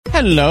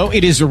Hello,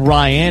 it is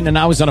Ryan, and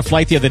I was on a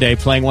flight the other day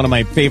playing one of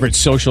my favorite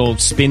social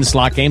spin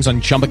slot games on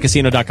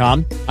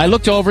ChumbaCasino.com. I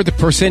looked over at the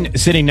person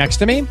sitting next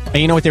to me, and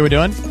you know what they were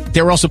doing?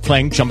 They were also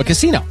playing Chumba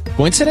Casino.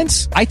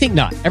 Coincidence? I think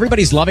not.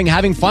 Everybody's loving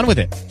having fun with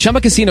it.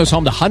 Chumba Casino is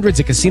home to hundreds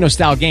of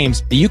casino-style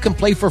games that you can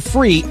play for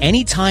free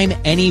anytime,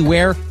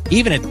 anywhere,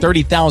 even at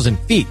 30,000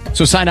 feet.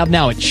 So sign up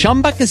now at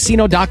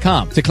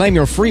ChumbaCasino.com to claim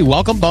your free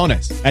welcome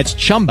bonus. That's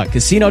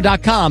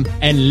ChumbaCasino.com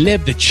and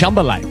live the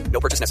Chumba life.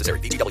 No purchase necessary.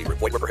 VGW.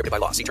 Void were prohibited by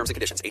law. See terms and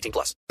conditions. 18+.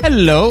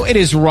 Hello, it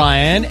is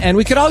Ryan, and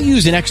we could all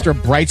use an extra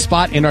bright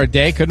spot in our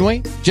day, couldn't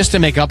we? Just to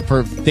make up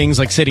for things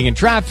like sitting in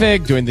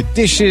traffic, doing the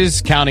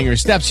dishes, counting your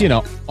steps, you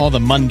know, all the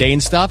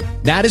mundane stuff.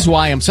 That is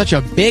why I'm such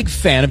a big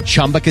fan of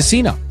Chumba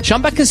Casino.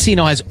 Chumba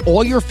Casino has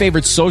all your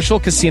favorite social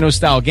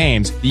casino-style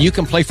games that you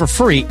can play for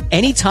free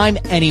anytime,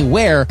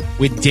 anywhere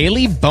with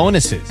daily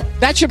bonuses.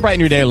 That should brighten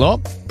your day a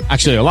little.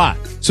 Actually, a lot.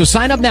 So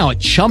sign up now at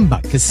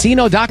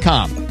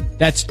ChumbaCasino.com.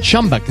 That's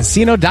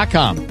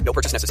ChumbaCasino.com. No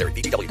purchase necessary.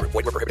 VGW. Void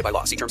were prohibited by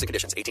law. See terms and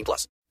conditions.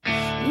 18+.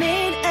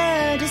 Made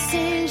a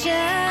decision.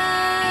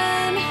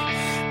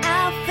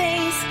 I'll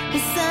face the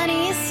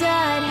sunny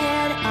side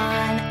head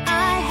on.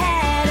 I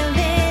had a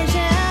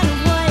vision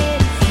of what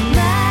it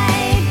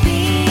might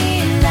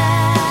be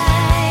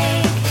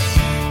like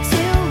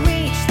to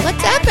reach.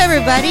 What's up,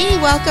 everybody?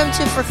 Welcome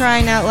to For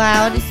Crying Out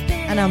Loud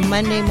on a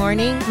Monday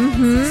morning.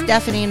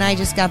 Stephanie and I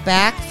just got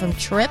back from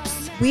trips.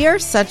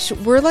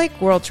 We're like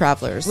world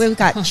travelers. We've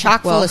got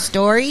chock full of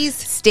stories.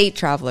 State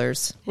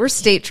travelers. We're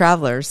state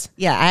travelers.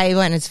 Yeah, I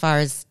went as far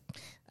as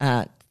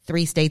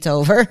 3 states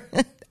over.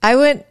 I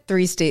went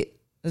 3 states.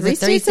 Was Three it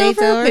 3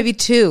 states over? Maybe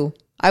 2.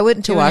 I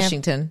went to 2.5.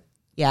 Washington.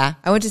 Yeah,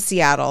 I went to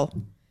Seattle.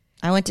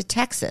 I went to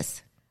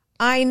Texas.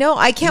 I know.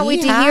 I can't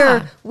wait to Yeehaw.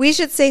 hear. We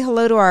should say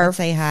hello to our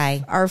Say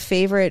hi. our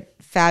favorite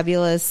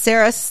fabulous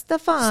Sarah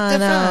Stefano.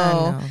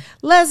 Stefano.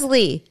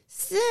 Leslie.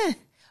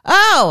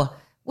 Oh,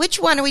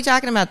 which one are we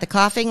talking about? The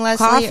coughing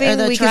Leslie or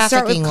the we can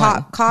start with trafficking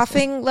one?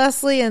 coughing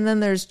Leslie, and then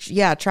there's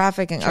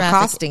trafficking,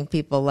 accosting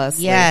people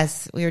Leslie.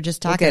 Yes, we were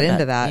just talking get about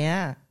into that.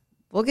 Yeah.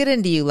 We'll get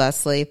into you,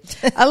 Leslie.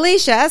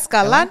 Alicia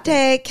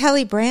Escalante,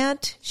 Kelly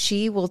Brandt.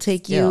 She will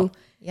take you.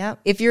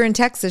 Yep. If you're in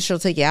Texas, she'll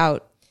take you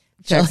out.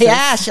 That's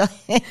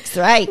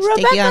right.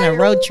 Take you on a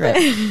road trip.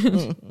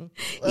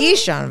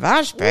 Ishan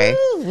Vashpe.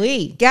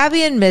 Woo-wee.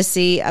 Gabby and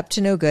Missy, up to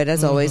no good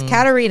as always.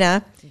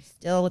 Katarina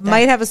Still with that.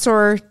 might have a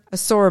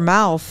sore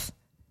mouth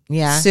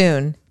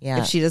soon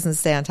Yeah. if she doesn't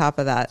stay on top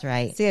of that. That's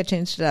right. See, I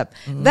changed it up.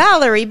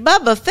 Valerie,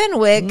 Bubba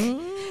Fenwick.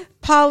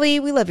 Polly,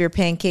 we love your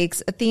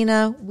pancakes.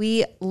 Athena,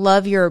 we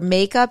love your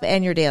makeup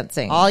and your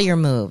dancing. All your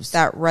moves.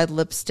 That red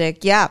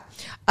lipstick. Yeah.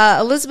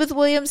 Elizabeth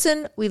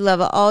Williamson, we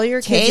love all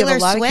your kids. You have Taylor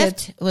a lot of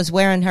kids. Swift was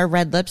wearing her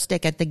red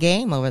lipstick at the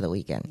game over the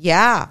weekend.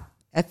 Yeah.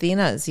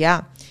 Athena's.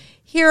 Yeah.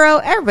 Hero,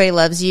 everybody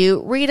loves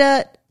you.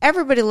 Rita,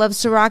 everybody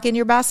loves to rock in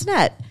your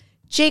bassinet.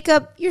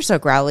 Jacob, you're so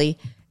growly.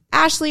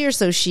 Ashley, you're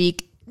so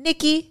chic.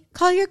 Nikki,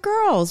 call your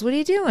girls. What are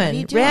you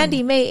doing?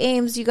 Randy, May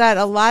Ames, you got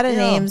a lot of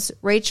names.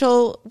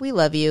 Rachel, we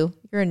love you.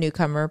 You're a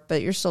newcomer,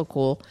 but you're still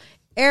cool.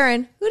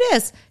 Aaron, who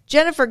dis?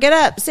 Jennifer, get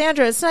up.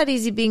 Sandra, it's not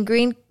easy being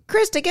green.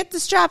 Krista, get the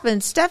strapping.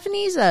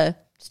 Stephanie's a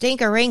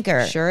Stinker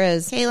Rinker. sure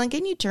is. Kaylin,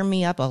 can you turn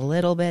me up a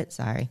little bit?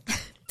 Sorry.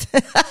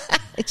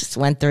 I just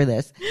went through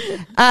this.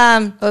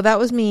 Oh, that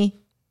was me.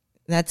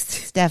 That's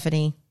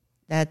Stephanie.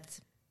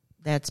 That's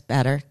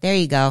better. There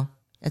you go.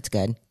 That's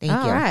good. Thank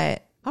All you. right.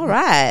 All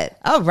right.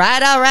 All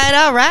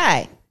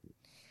right.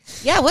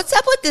 Yeah, what's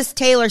up with this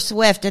Taylor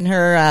Swift and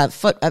her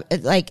foot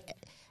like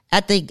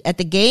at the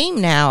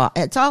game now?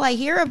 It's all I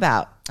hear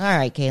about. All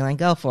right, Kaylin,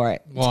 go for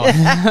it. Well,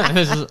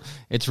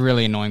 it's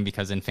really annoying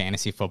because in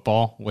fantasy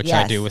football, which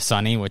I do with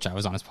Sonny, which I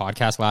was on his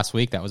podcast last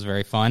week, that was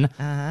very fun.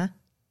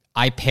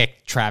 I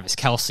picked Travis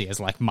Kelce as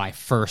like my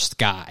first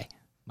guy,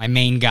 my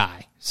main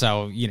guy.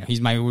 So, you know, he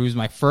was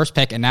my first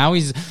pick, and now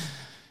he's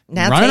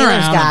running Taylor's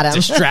around got him.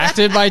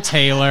 distracted by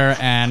Taylor,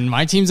 and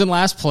my team's in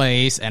last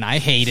place, and I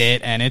hate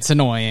it, and it's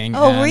annoying.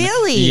 Oh, and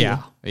really?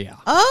 Yeah.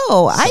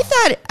 Oh,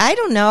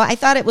 I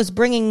thought it was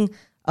bringing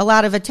a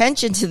lot of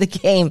attention to the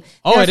game.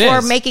 Oh, it therefore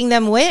is. making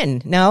them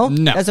win. No,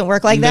 doesn't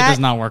work like that. It does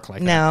not work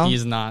like No. that.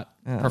 He's not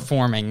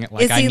performing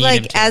like Is I he need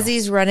him like, to. as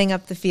he's running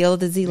up the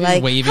field, is he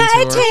like, waving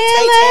hi, to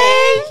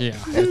her. Taylor?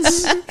 Yeah,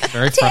 it's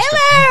very frustrating.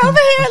 Taylor, over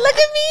here, look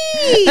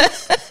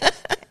at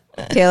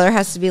me. Taylor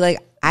has to be like,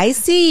 I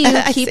see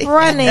you. Keep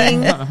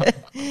running.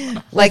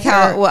 Like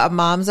how what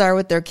moms are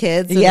with their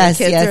kids. And Yes,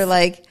 their kids yes. are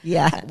like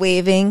Yeah.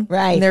 waving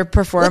Right. in their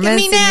performance. Look at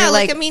me and now, you're look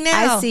like, at me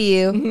now. I see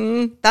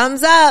you.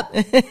 Thumbs up.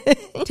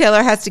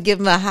 Taylor has to give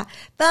him a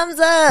thumbs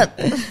up.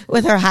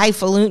 With her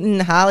highfalutin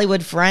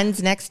Hollywood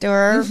friends next to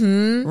her.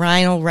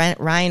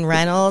 Ryan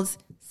Reynolds,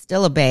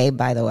 still a babe,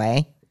 by the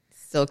way.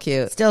 Still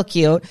cute. Still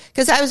cute.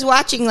 Because I was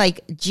watching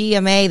like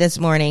GMA this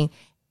morning,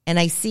 and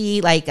I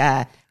see like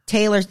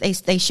Taylor.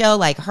 They show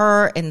like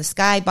her in the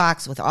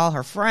skybox with all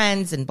her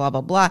friends and blah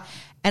blah blah.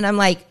 And I'm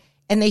like,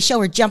 and they show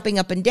her jumping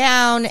up and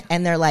down,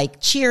 and they're like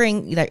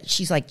cheering.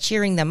 She's like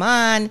cheering them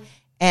on,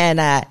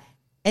 and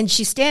and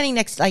she's standing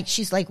next, like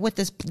she's like with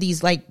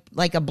these like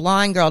a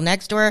blonde girl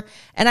next to her,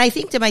 and I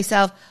think to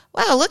myself,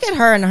 wow, look at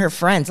her and her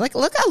friends. Like,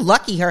 look how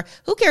lucky her.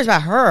 Who cares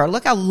about her?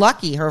 Look how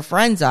lucky her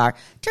friends are.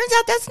 Turns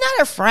out that's not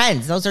her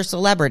friends. Those are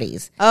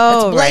celebrities.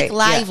 Oh, that's Blake right.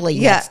 Lively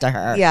Yeah. next to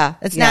her. Yeah.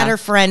 It's Yeah. not her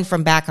friend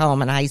from back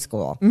home in high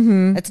school.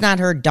 Mm-hmm. It's not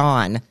her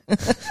Dawn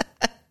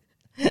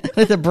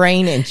with a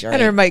brain injury.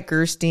 And her Mike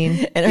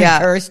Gerstein. And her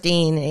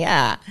Kirstein,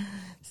 yeah.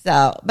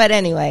 So, but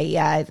anyway,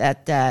 yeah,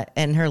 that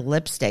and her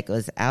lipstick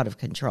was out of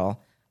control.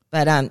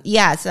 But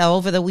yeah. So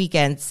over the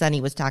weekend, Sonny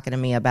was talking to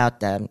me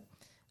about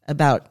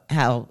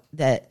how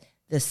the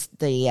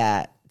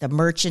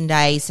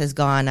merchandise has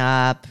gone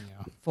up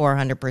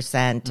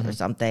 400% or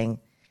something.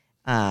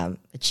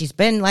 She's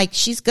been like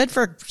she's good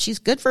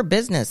for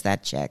business.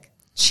 That chick,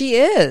 She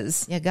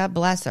is. yeah. God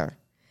bless her.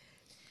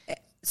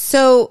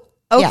 So,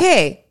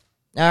 okay.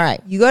 All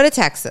right, You go to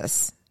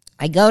Texas.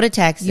 I go to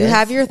Texas. You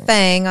have your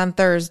thing on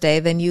Thursday.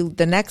 Then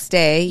the next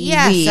day, you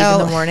leave in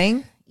the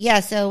morning.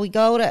 Yeah, so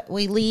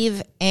we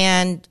leave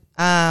and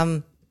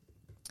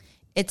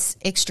it's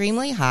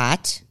extremely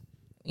hot,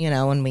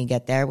 when we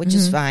get there, which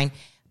is fine.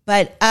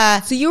 But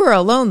So you were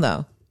alone,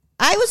 though.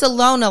 I was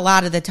alone a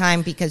lot of the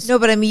time because No,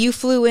 but I mean, you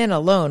flew in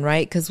alone,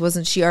 right? Because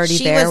wasn't she already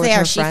she there was with there.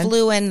 her She friend?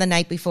 flew in the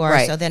night before,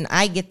 Right. so then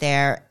I get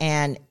there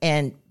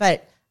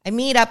but I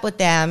meet up with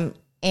them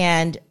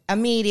and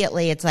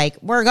immediately it's like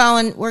we're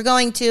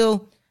going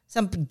to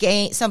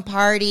some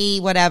party,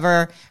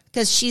 whatever,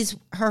 because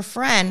her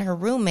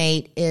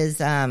roommate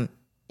is in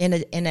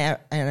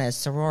a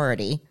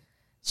sorority.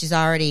 She's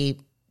already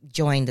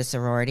joined the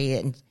sorority,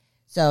 and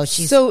so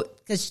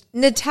because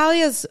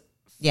Natalia's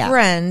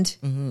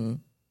friend.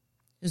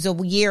 who's a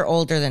year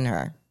older than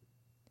her.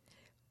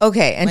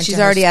 Okay, and Went she's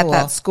to her already at school.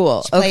 that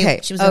school.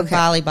 She was in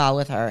volleyball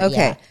with her. Okay.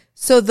 Yeah.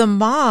 So the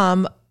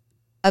mom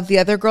of the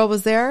other girl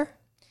was there?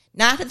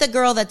 Not the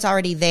girl that's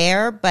already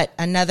there, but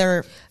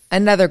another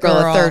Girl,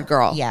 a third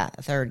girl. Yeah,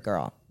 a third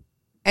girl.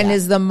 And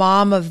is the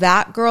mom of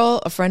that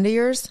girl a friend of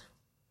yours?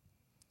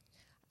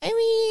 I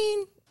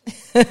mean,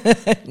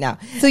 no.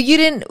 So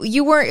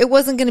it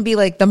wasn't going to be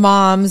like the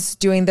moms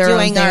doing their own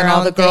thing and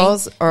all the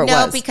girls? Or it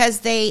no, was?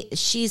 because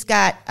she's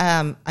got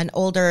an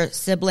older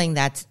sibling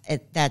that's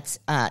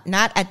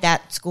not at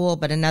that school,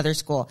 but another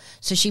school.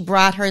 So she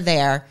brought her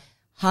there,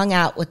 hung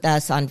out with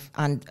us on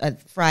a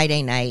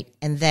Friday night,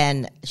 and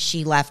then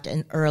she left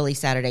an early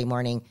Saturday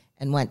morning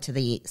and went to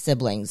the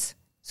siblings'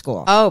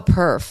 school. Oh,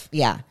 perf.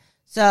 Yeah.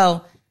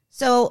 So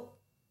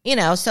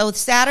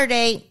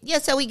Saturday,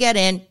 so we get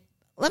in.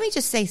 Let me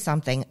just say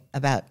something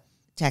about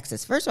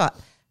Texas. First of all,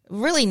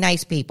 really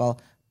nice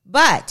people.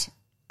 But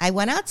I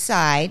went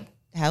outside,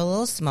 had a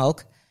little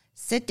smoke,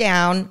 sit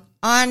down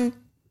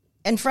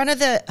in front of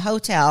the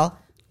hotel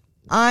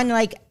on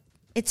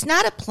it's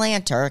not a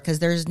planter because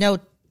there's no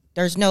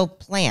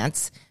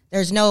plants.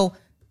 There's no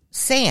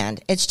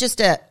sand. It's just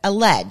a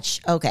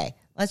ledge. Okay.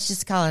 Let's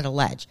just call it a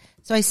ledge.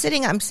 So I'm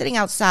sitting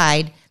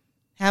outside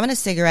having a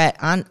cigarette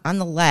on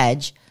the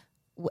ledge,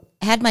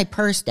 had my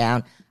purse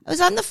down. I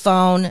was on the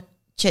phone,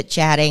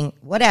 chit-chatting,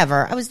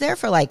 whatever. I was there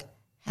for like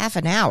half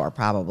an hour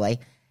probably.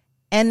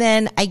 And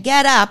then I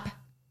get up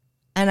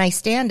and I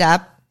stand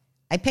up.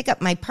 I pick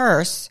up my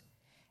purse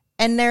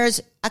and there's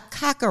a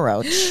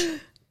cockroach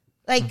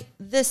like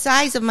the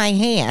size of my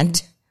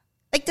hand,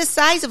 like the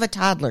size of a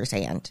toddler's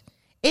hand.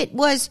 It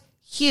was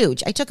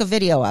huge. I took a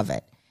video of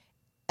it.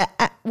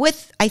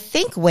 With, I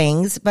think,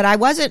 wings, but I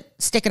wasn't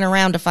sticking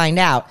around to find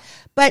out.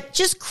 But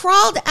just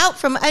crawled out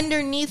from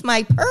underneath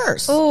my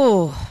purse.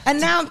 Oh. And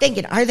now I'm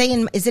thinking,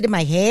 is it in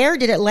my hair?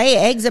 Did it lay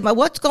eggs?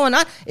 What's going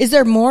on? Is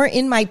there more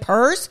in my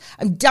purse?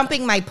 I'm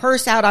dumping my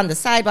purse out on the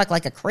sidewalk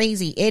like a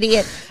crazy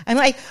idiot.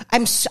 I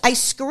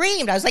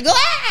screamed. I was like,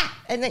 ah!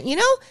 And then,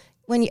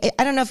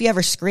 I don't know if you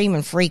ever scream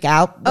and freak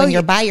out when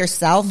you're by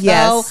yourself,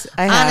 yes,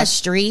 though, on a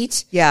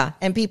street. Yeah.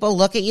 And people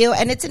look at you,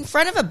 and it's in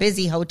front of a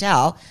busy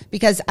hotel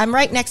because I'm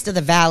right next to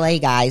the valet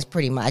guys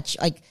pretty much,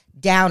 like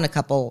down a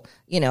couple,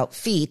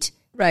 feet.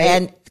 Right.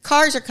 And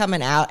cars are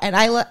coming out, and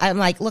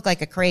I'm look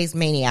like a crazed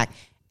maniac.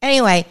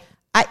 Anyway,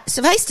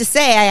 suffice to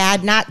say, I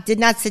did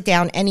not sit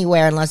down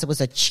anywhere unless it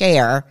was a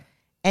chair.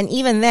 And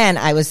even then,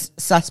 I was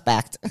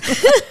suspect.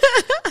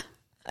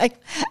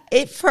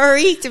 It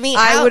freaked me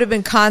out. I would have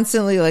been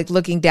constantly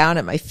looking down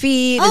at my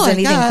feet. Oh, Is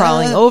anything God.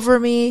 crawling over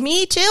me?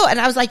 Me too. And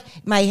I was like,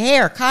 my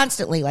hair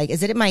constantly,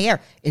 is it in my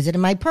hair? Is it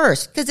in my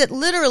purse? Because it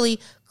literally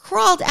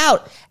crawled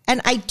out.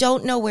 And I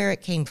don't know where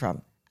it came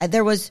from.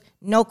 There was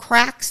no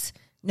cracks,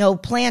 no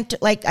plant.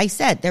 Like I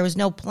said, there was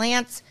no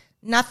plants,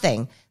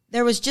 nothing.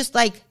 There was just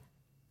a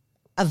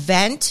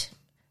vent.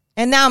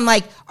 And now I'm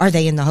like, are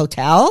they in the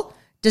hotel?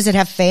 Does it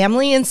have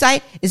family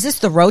inside? Is this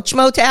the Roach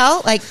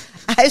Motel? I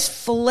was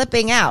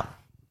flipping out.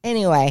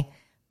 Anyway,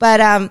 but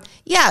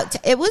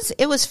it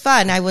was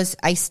fun.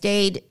 I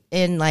stayed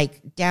in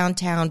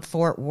downtown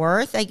Fort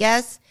Worth, I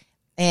guess,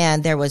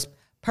 and there was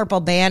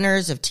purple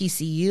banners of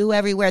TCU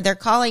everywhere. They're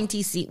calling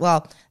TCU,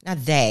 well,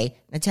 not they,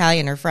 Natalia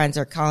and her friends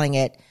are calling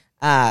it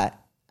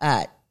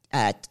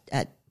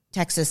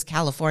Texas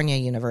California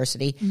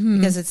University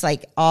because it's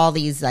all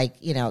these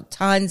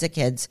tons of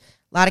kids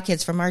a lot of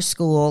kids from our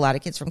school, a lot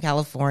of kids from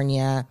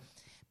California.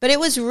 But it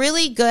was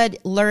really good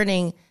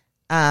learning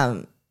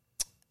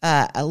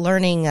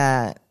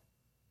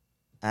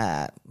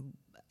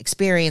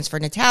experience for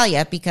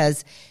Natalia,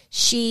 because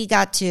she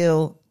got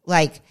to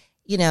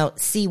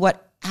see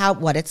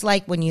what it's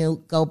like when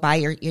you go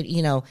by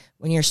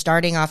when you're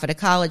starting off at a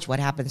college, what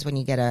happens when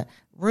you get a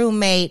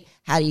roommate,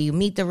 how do you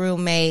meet the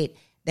roommate,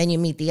 then you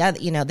meet the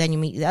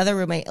other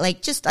roommate,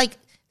 just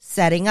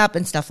setting up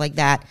and stuff like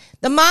that.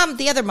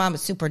 The other mom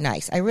is super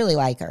nice. I really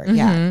like her. Mm-hmm.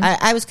 Yeah.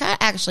 I was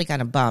actually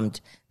kind of bummed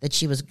that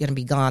she was going to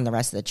be gone the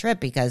rest of the trip,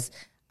 because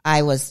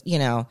I was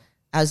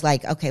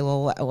like, okay,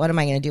 well, what am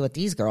I going to do with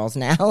these girls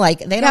now? They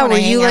don't want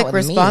to hang out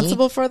with me. Were you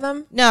responsible for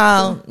them?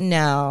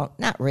 No,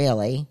 not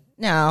really.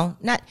 No,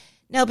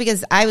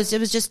 because it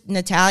was just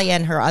Natalia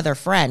and her other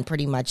friend,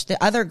 pretty much.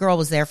 The other girl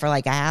was there for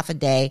a half a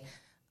day.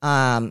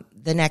 When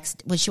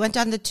she went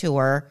on the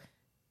tour,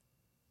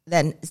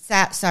 then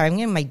I'm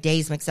getting my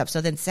days mixed up. So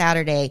then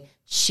Saturday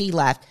she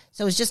left.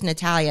 So it was just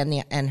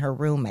Natalia and her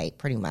roommate,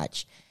 pretty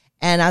much.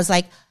 And I was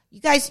like,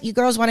 you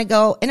girls want to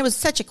go? And it was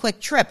such a quick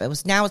trip.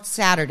 Now it's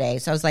Saturday.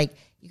 So I was like,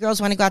 you girls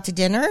want to go out to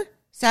dinner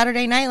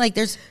Saturday night?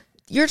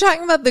 You're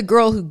talking about the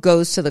girl who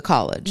goes to the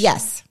college.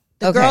 Yes.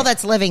 The girl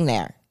that's living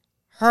there.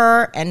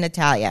 Her and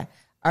Natalia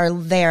are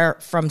there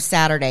from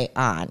Saturday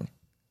on.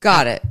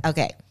 Got it.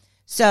 Okay.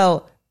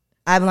 So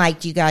I'm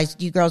like, you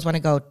girls want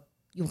to go?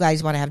 You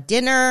guys want to have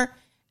dinner?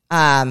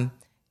 And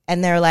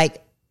they're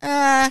like,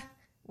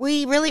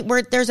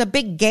 there's a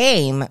big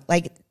game.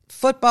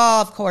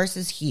 Football, of course,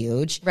 is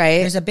huge. Right.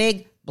 There's a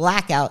big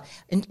blackout.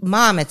 And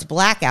Mom, it's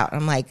blackout.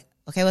 I'm like,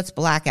 okay, what's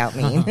blackout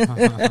mean?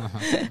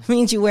 It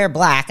means you wear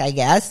black, I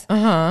guess.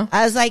 Uh-huh.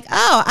 I was like,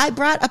 oh, I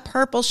brought a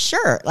purple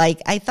shirt.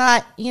 I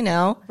thought,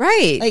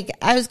 Right.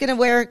 I was going to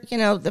wear,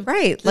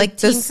 the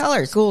team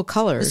colors. School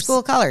colors. The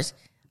school colors.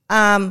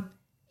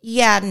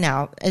 Yeah,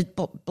 no,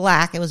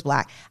 black. It was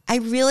black. I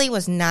really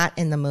was not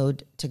in the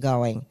mood to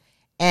going.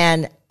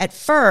 And at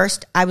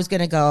first, I was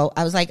going to go.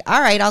 I was like,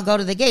 all right, I'll go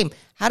to the game.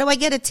 How do I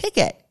get a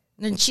ticket?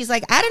 And she's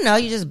like, I don't know.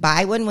 You just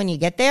buy one when you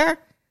get there. I'm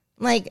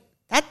like,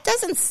 that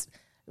doesn't.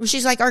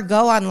 She's like, or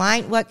go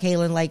online. What,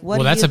 Kaylin? What?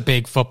 Well, that's a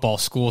big football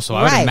school, so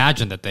I would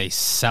imagine that they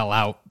sell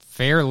out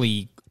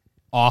fairly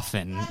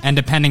often. And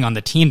depending on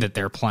the team that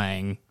they're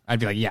playing, I'd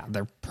be like, yeah,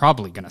 they're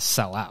probably going to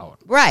sell out.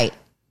 Right.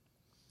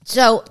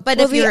 So, but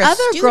if you're the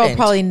other student, girl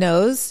probably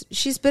knows.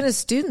 She's been a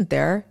student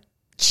there.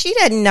 She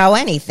didn't know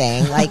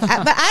anything. But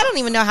I don't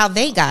even know how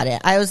they got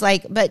it. I was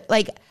like,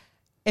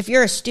 if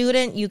you're a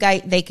student,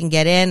 they can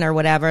get in or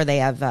whatever. They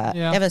have they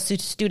have a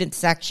student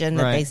section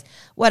that they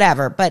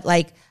whatever. But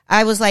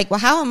I was like,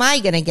 well, how am I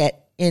going to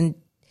get in?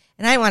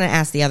 And I want to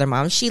ask the other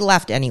mom. She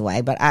left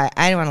anyway, but I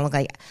didn't want to look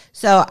like.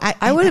 So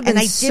I would have been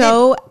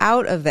so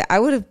out of it. I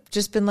would have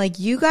just been like,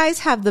 you guys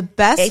have the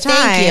best time.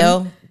 Thank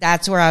you.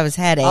 That's where I was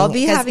heading. I'll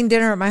be having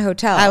dinner at my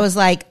hotel. I was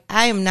like,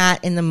 I am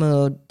not in the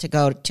mood to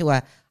go to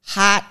a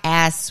hot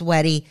ass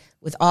sweaty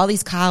with all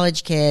these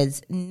college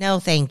kids. No,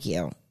 thank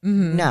you.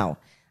 Mm-hmm. No.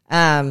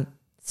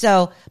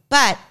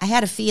 But I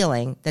had a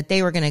feeling that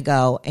they were going to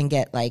go and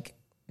get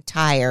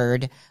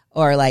tired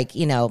or I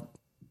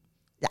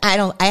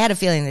had a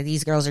feeling that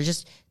these girls are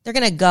they're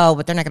going to go,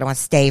 but they're not going to want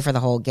to stay for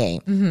the whole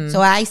game. Mm-hmm. So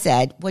I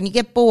said, when you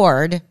get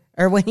bored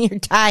or when you're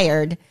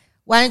tired,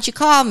 why don't you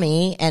call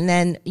me? And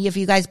then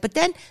but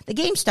then the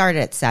game started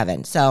at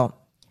 7. So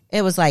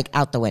it was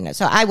out the window.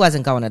 So I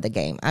wasn't going to the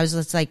game. I was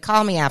just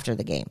call me after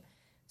the game.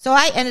 So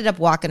I ended up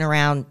walking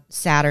around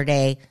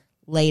Saturday,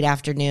 late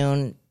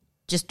afternoon,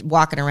 just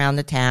walking around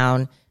the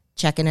town,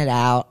 checking it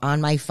out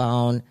on my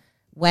phone.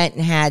 Went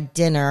and had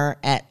dinner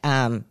at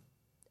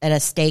a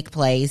steak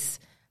place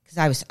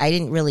because I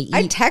didn't really eat.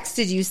 I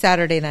texted you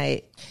Saturday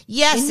night.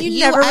 Yes, and you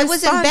never I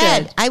was in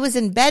bed. I was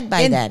in bed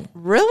by then.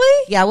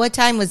 Really? Yeah. What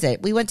time was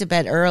it? We went to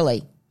bed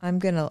early. I'm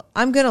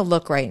gonna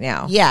look right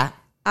now. Yeah.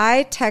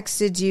 I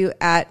texted you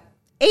at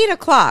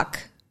 8:00.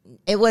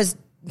 It was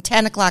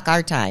 10:00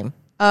 our time.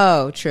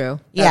 Oh, true.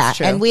 That's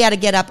true. And we had to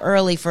get up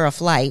early for a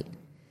flight.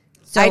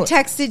 So I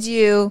texted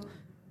you.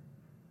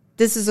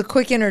 This is a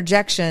quick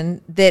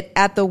interjection that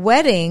at the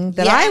wedding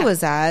that I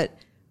was at,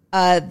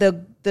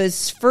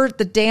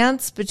 the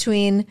dance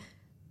between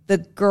the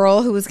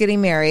girl who was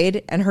getting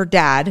married and her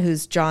dad,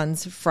 who's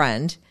John's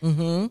friend,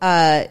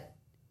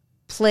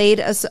 played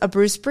a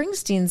Bruce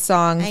Springsteen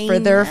song for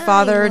their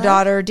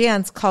father-daughter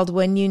dance called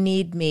 "When You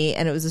Need Me,"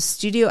 and it was a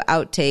studio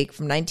outtake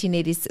from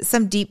 1986,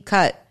 some deep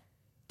cut.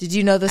 Did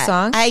you know the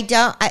song? I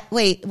don't.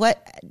 Wait,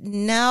 what?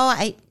 No,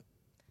 I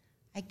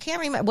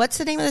can't remember. What's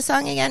the name of the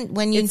song again?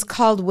 It's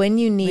called "When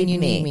You Need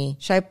Me."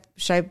 Should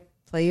I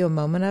play you a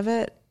moment of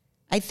it?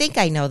 I think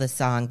I know the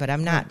song, but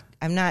I'm not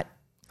 100%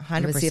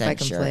 sure. See if I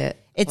can play it.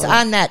 It's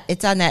on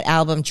that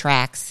album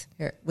Tracks,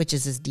 which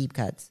is his deep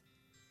cuts.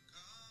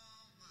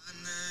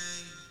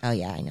 Oh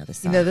yeah, I know the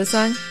song. You know the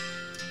song?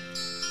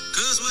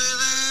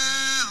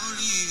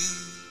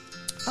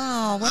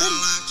 Oh, what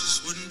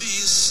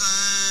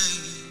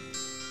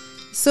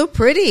so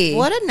pretty.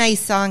 What a nice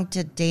song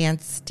to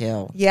dance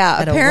to.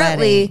 Yeah,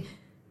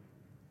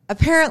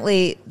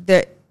 apparently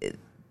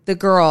the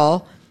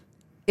girl,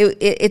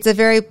 it's a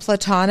very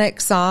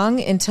platonic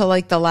song until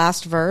like the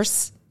last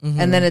verse.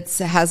 And then it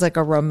has like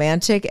a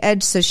romantic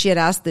edge. So she had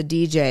asked the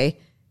DJ,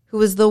 who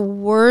was the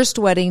worst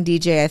wedding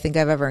DJ I think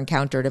I've ever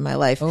encountered in my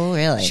life. Oh,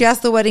 really? She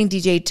asked the wedding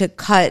DJ to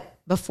cut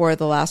before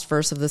the last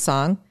verse of the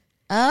song.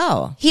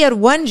 Oh. He had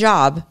one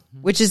job,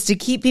 which is to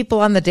keep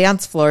people on the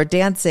dance floor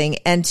dancing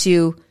and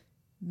to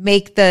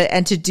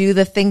do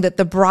the thing that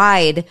the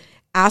bride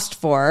asked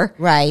for.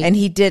 Right. And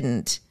he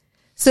didn't.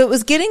 So it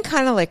was getting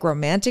kind of like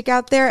romantic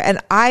out there. And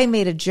I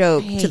made a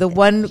joke to the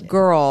one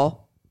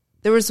girl.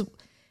 There was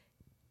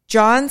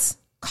John's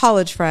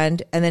college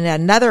friend and then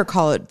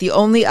the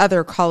only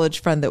other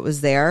college friend that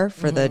was there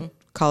for the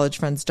college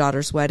friend's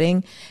daughter's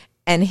wedding,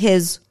 and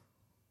his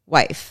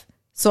wife.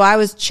 So I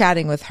was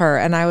chatting with her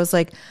and I was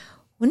like,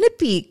 wouldn't it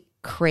be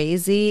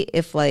crazy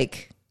if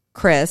like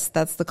Chris,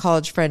 that's the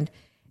college friend,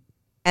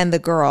 and the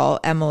girl,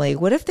 Emily,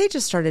 what if they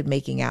just started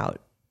making out?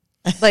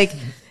 Like,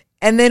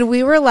 and then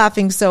we were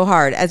laughing so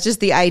hard at just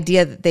the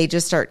idea that they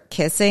just start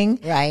kissing.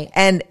 Right.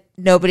 And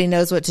nobody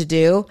knows what to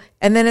do.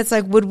 And then it's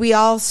like, would we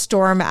all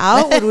storm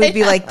out? Would we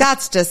be like,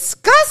 that's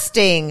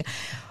disgusting?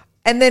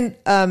 And then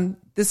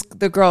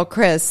the girl,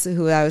 Chris,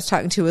 who I was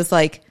talking to, was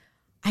like,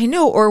 I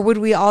know. Or would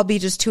we all be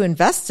just too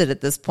invested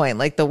at this point?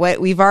 Like the way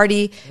we've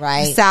already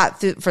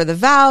sat for the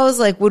vows.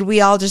 Like, would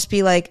we all just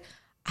be like,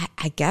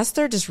 I guess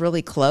they're just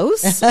really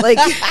close? Like,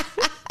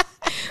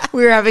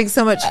 we were having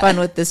so much fun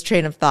with this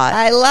train of thought.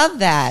 I love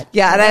that.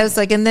 Yeah. And I was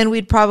like, and then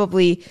we'd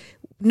probably,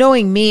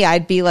 knowing me,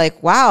 I'd be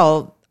like,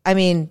 wow, I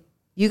mean,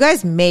 you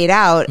guys made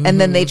out.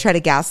 And then they try to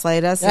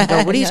gaslight us and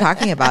go, what are you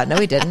talking about? No,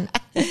 we didn't.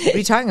 What are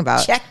you talking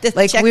about? Check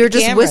we were the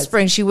just cameras.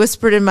 whispering. She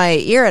whispered in my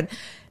ear and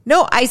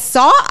no, I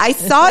saw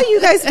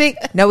you guys make,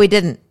 no, we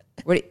didn't.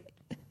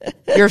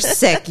 You're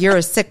sick. You're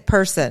a sick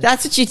person.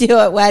 That's what you do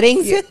at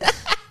weddings?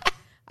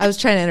 I was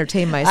trying to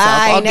entertain myself.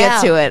 I'll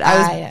get to it.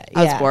 I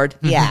was bored.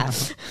 Yeah.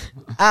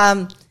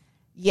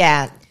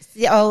 Yeah.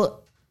 So,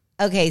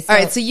 okay. So, all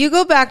right. So you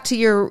go back to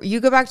your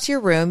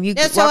room. You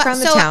walk around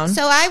the town.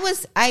 So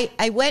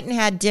I went and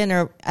had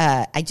dinner.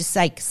 I just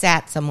like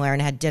sat somewhere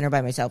and had dinner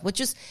by myself,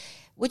 which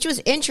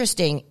was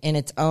interesting in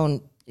its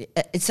own.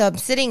 So I'm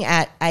sitting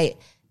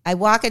I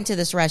walk into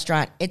this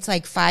restaurant. It's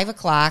like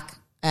 5:00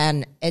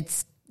 and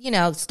it's,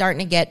 starting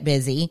to get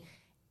busy,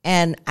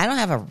 and I don't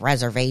have a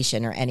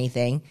reservation or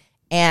anything.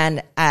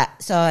 And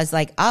so I was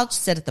like, I'll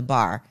just sit at the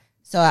bar.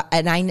 So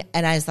and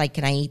I was like,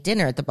 can I eat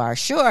dinner at the bar?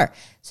 Sure.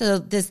 So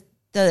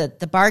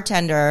the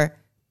bartender,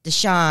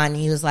 Deshaun,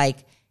 he was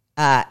like,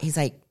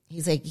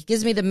 he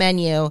gives me the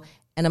menu,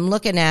 and I'm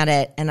looking at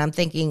it, and I'm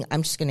thinking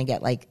I'm just gonna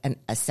get like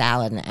a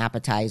salad and an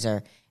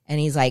appetizer.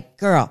 And he's like,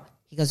 girl,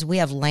 he goes, we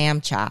have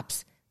lamb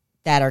chops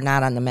that are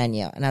not on the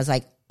menu. And I was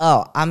like,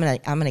 oh, I'm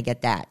gonna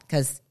get that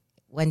because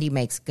Wendy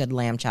makes good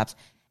lamb chops.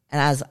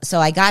 And so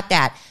I got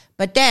that.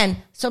 But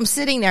then, so I'm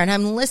sitting there and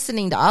I'm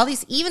listening to all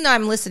these, even though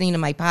I'm listening to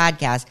my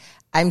podcast,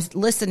 I'm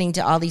listening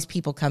to all these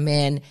people come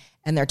in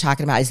and they're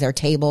talking about, is their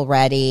table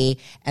ready?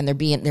 And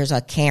there's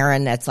a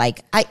Karen that's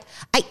like,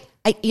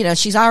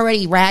 she's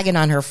already ragging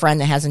on her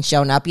friend that hasn't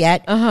shown up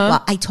yet.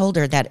 Well, I told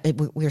her that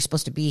we were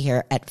supposed to be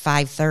here at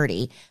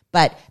 5:30,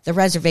 but the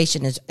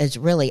reservation is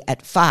really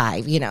at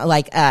 5,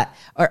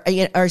 or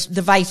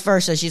the vice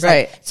versa. She's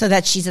like, so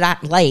that she's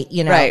not late,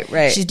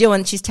 Right. She's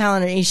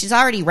telling her, she's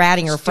already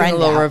ratting her friend a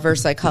little out.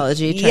 reverse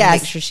psychology, trying to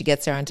make sure she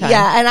gets there on time.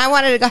 Yeah. And I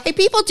wanted to go, hey,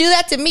 people do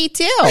that to me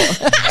too.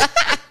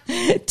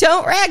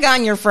 Don't rag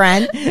on your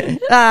friend.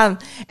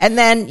 And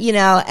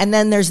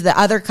then there's the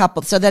other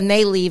couple. So then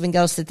they leave and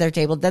go sit at their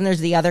table. Then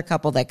there's the other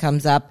couple that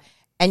comes up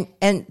and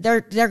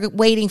they're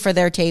waiting for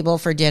their table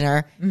for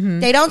dinner.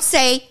 They don't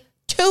say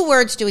 2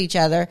 words to each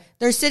other.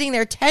 They're sitting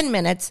there 10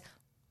 minutes.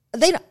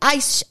 I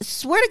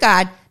swear to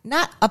God,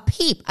 not a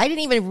peep. I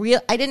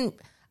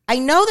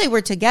know they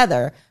were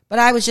together, but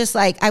I was just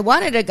like, I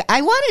wanted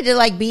to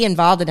like be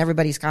involved in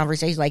everybody's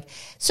conversation. Like,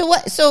 so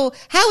what, so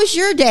how was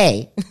your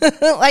day?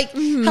 Like,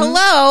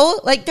 hello,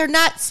 like they're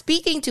not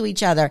speaking to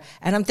each other.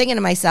 And I'm thinking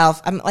to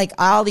myself, I'm like,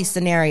 all these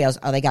scenarios,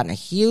 they got in a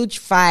huge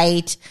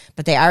fight,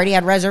 but they already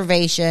had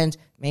reservations.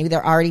 Maybe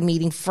they're already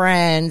meeting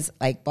friends,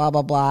 like blah,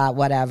 blah, blah,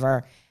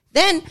 whatever.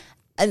 Then,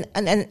 and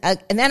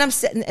then I'm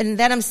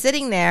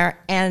sitting there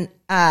and,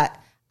 I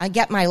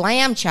get my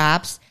lamb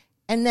chops,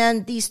 and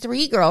then these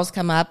 3 girls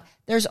come up.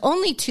 There's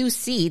only 2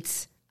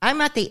 seats. I'm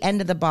at the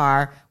end of the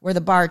bar where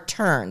the bar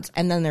turns,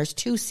 and then there's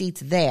 2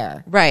 seats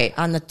there. Right.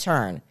 On the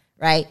turn,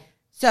 right?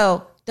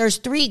 So there's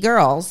 3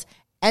 girls,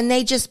 and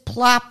they just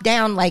plop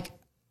down like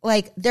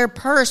their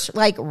purse,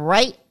 like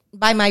right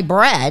by my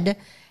bread,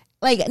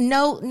 like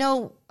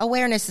no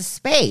awareness of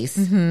space,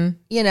 And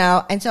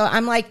so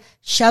I'm like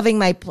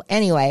shoving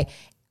anyway.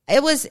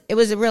 It was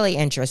really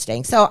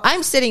interesting. So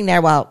I'm sitting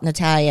there while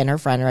Natalia and her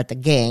friend are at the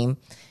game,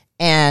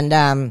 and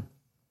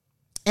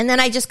then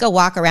I just go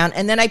walk around,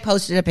 and then I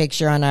posted a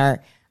picture on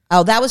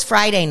that was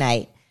Friday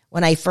night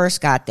when I first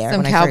got there.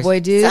 Some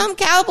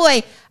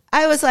cowboy.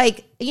 I was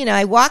like,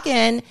 I walk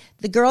in,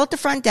 the girl at the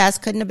front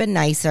desk couldn't have been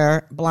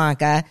nicer,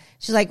 Blanca.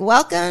 She's like,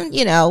 welcome,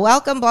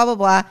 blah, blah,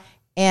 blah.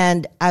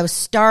 And I was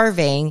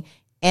starving,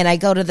 and I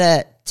go to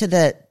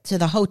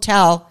the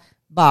hotel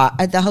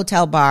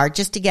bar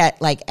just to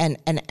get like an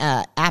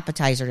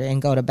appetizer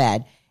and go to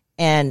bed.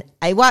 And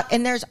I walk,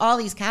 and there's all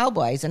these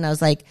cowboys, and I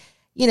was like,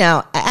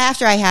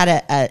 after I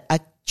had a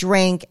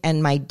drink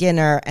and my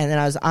dinner, and then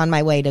I was on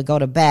my way to go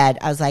to bed,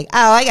 I was like,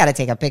 oh, I got to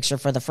take a picture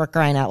for the For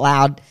Crying Out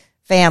Loud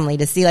family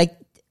to see, like,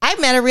 I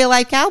met a real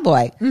life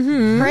cowboy.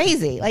 Mm-hmm.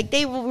 Crazy. Like,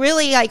 they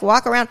really like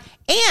walk around.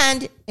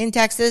 And in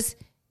Texas,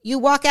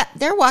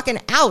 they're walking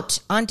out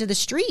onto the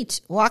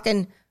street,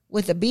 walking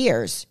with the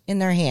beers in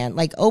their hand,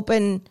 like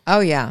open.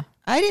 Oh, yeah.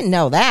 I didn't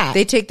know that.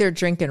 They take their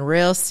drinking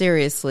real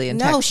seriously in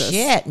Texas. No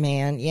shit,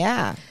 man.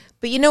 Yeah.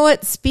 But you know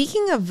what?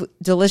 Speaking of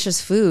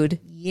delicious food.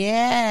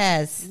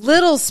 Yes.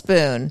 Little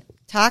Spoon.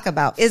 Talk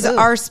about food. Is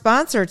our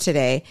sponsor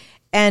today.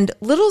 And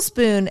Little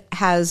Spoon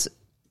has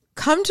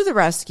come to the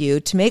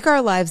rescue to make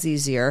our lives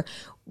easier.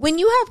 When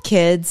you have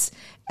kids,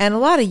 and a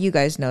lot of you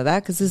guys know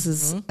that because this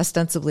is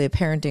ostensibly a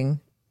parenting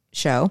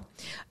show.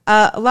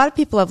 A lot of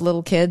people have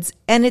little kids,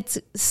 and it's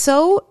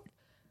so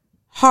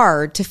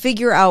hard to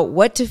figure out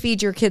what to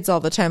feed your kids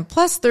all the time.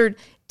 Plus, their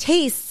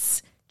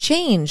tastes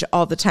change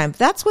all the time.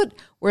 That's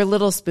where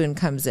Little Spoon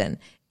comes in.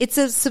 It's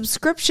a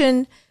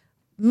subscription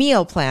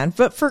meal plan,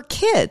 but for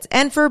kids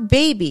and for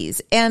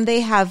babies. And they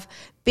have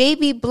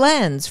baby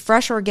blends,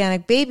 fresh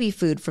organic baby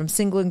food from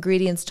single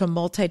ingredients to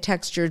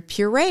multi-textured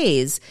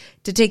purees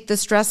to take the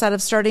stress out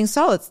of starting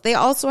solids. They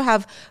also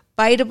have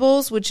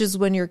biteables, which is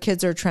when your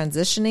kids are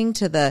transitioning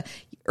to the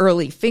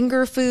early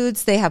finger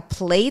foods. They have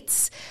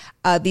plates.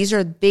 These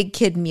are big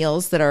kid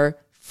meals that are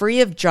free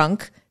of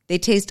junk. They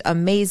taste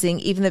amazing.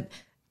 Even the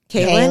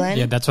Kaylin?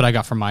 Yeah, that's what I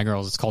got from my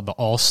girls. It's called the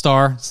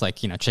All-Star. It's like,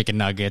 chicken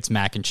nuggets,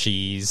 mac and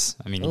cheese.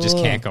 I mean, you just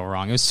can't go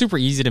wrong. It was super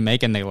easy to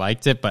make, and they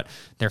liked it, but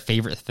their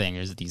favorite thing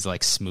is these,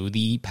 like,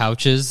 smoothie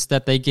pouches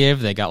that they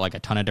give. They got, like, a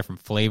ton of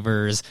different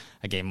flavors.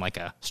 I gave them, like,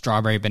 a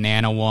strawberry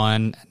banana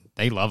one.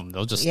 They love them.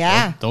 They'll just,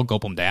 they'll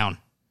gulp them down.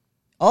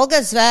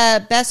 Olga's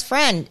best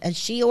friend,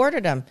 she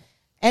ordered them.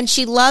 And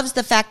she loves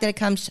the fact that it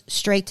comes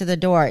straight to the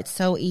door. It's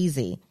so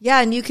easy.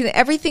 Yeah, and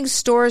everything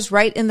stores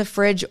right in the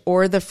fridge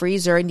or the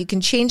freezer, and you can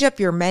change up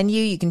your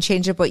menu. You can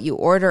change up what you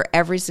order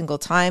every single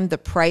time. The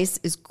price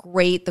is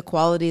great. The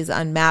quality is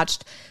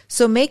unmatched.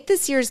 So make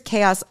this year's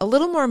chaos a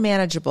little more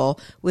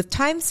manageable with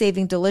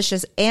time-saving,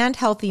 delicious, and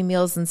healthy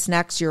meals and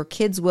snacks your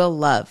kids will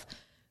love.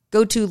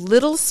 Go to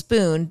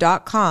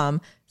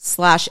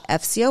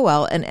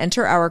littlespoon.com/FCOL and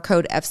enter our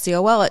code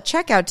FCOL at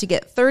checkout to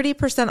get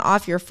 30%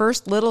 off your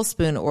first Little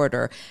Spoon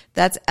order.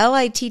 That's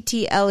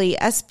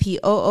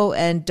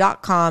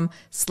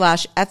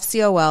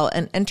littlespoon.com/FCOL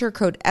and enter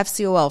code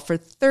FCOL for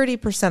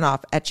 30%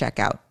 off at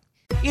checkout.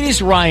 It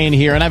is Ryan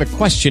here, and I have a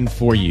question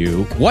for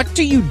you. What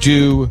do you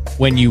do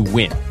when you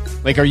win?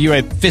 Like, are you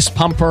a fist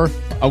pumper,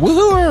 a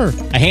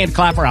woohooer, a hand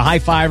clapper, a high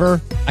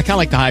fiver? I kind of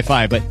like the high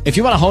five, but if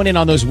you want to hone in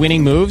on those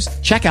winning moves,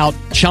 check out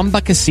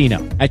Chumba Casino.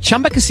 At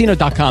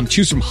ChumbaCasino.com,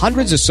 choose from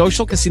hundreds of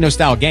social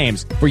casino-style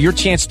games for your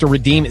chance to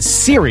redeem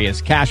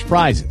serious cash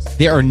prizes.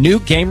 There are new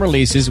game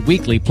releases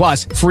weekly,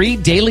 plus free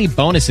daily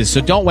bonuses. So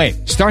don't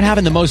wait. Start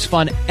having the most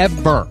fun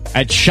ever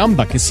at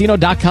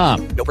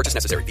ChumbaCasino.com. No purchase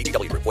necessary.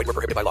 VGW Group. Void where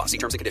prohibited by law. See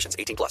terms and conditions.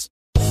 18+.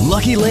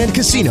 Lucky Land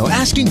Casino,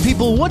 asking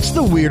people, what's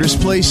the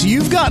weirdest place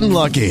you've gotten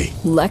lucky?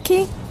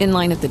 Lucky? In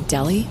line at the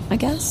deli, I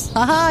guess?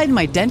 Aha, in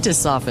my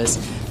dentist's office.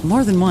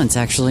 More than once,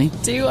 actually.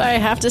 Do I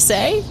have to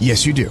say?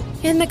 Yes, you do.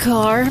 In the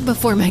car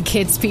before my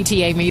kids'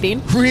 PTA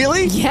meeting.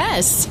 Really?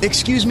 Yes.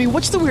 Excuse me,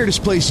 what's the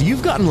weirdest place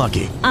you've gotten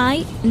lucky?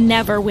 I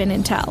never win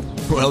and tell.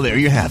 Well, there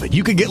you have it.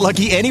 You can get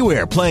lucky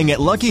anywhere, playing at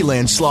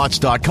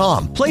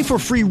LuckyLandSlots.com. Play for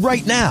free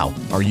right now.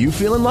 Are you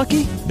feeling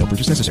lucky? No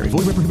purchase necessary. Void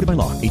where prohibited by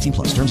law.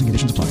 18+. Terms and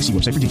conditions apply. See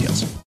website for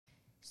details.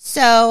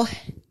 So,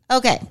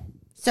 okay.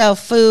 So,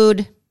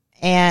 food.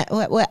 And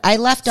I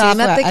left off. You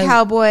met the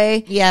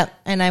cowboy. Yeah,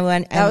 and I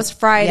went. That was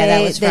Friday. Yeah,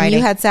 that was Friday. Then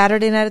you had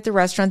Saturday night at the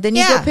restaurant. Then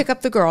you go pick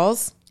up the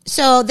girls.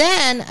 So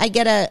then I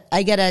get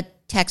a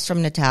text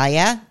from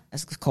Natalia,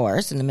 of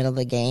course, in the middle of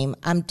the game.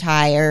 I'm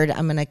tired.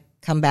 I'm gonna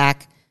come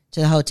back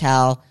to the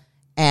hotel,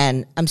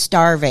 and I'm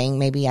starving.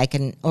 Maybe I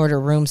can order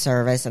room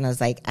service. And I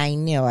was like, I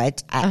knew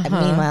it.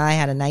 Meanwhile, I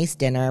had a nice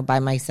dinner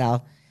by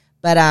myself,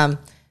 but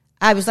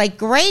I was like,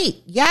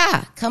 great,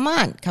 yeah, come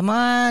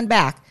on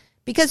back.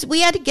 Because we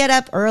had to get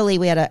up early.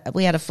 We had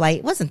a flight.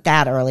 It wasn't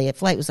that early. The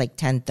flight was like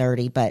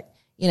 10:30, but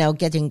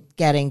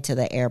getting to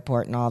the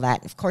airport and all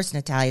that. And of course,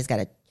 Natalia's got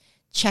to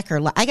check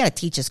her. I got to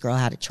teach this girl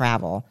how to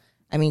travel.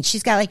 I mean,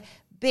 she's got like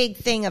big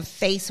thing of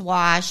face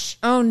wash.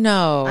 Oh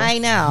no. I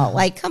know.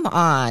 Like, come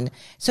on.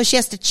 So she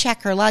has to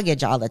check her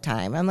luggage all the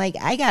time. I'm like,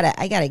 I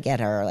gotta get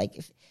her. Like,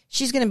 if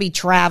she's going to be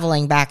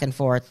traveling back and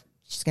forth,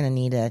 she's going to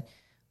need a,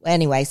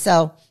 anyway.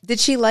 So did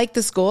she like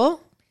the school?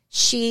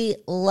 She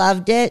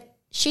loved it.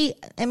 I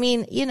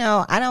don't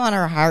want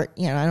her heart,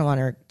 I don't want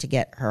her to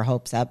get her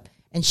hopes up.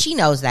 And she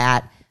knows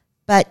that,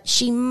 but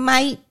she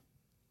might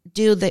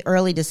do the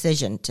early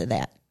decision to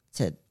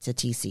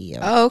TCU.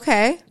 Oh,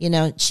 okay.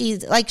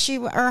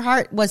 Her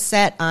heart was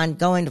set on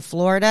going to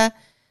Florida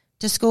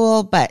to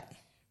school, but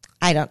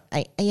and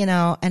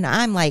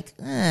I'm like,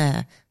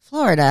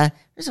 Florida,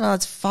 first of all,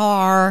 it's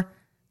far.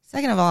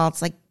 Second of all,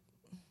 it's like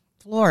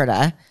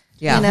Florida,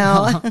 Yeah. you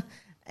know.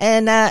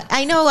 And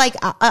I know, like,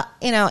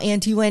 you know,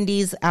 Auntie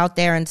Wendy's out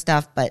there and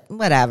stuff, but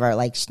whatever.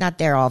 Like, she's not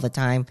there all the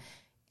time.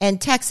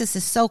 And Texas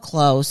is so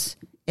close.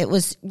 It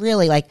was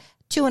really like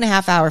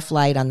 2.5 hour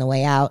flight on the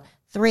way out,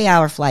 3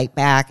 hour flight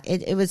back.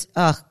 It was,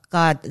 oh,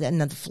 God.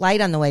 And the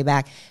flight on the way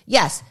back.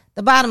 Yes,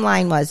 the bottom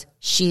line was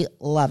she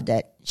loved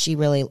it. She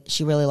really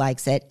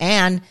likes it.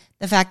 And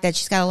the fact that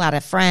she's got a lot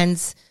of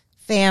friends,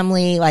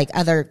 family, like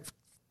other,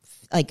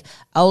 like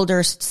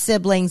older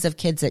siblings of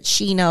kids that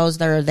she knows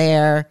that are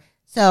there.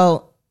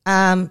 So,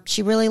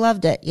 she really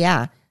loved it.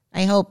 Yeah.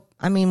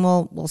 I mean,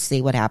 we'll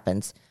see what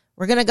happens.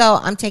 We're going to go.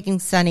 I'm taking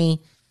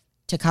Sunny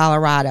to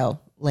Colorado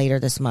later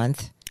this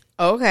month.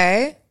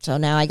 Okay. So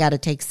now I got to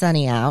take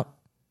Sunny out.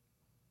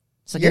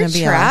 So You're gonna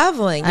be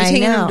traveling. You're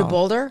taking him to know.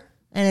 Boulder?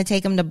 I'm going to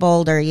take him to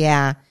Boulder.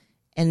 Yeah.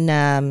 And,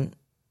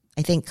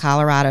 I think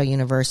Colorado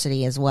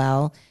University as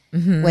well.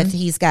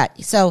 He's got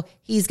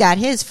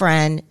his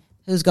friend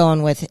who's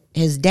going with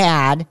his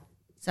dad.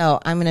 So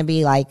I'm going to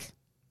be like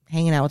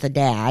hanging out with a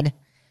dad.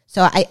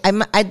 So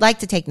I'd like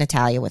to take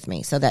Natalia with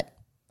me so that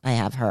I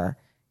have her,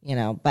 you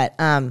know, but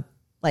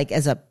like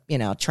as a, you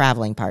know,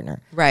 traveling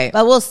partner. Right.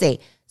 But we'll see.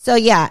 So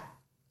yeah,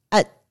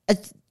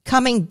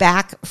 coming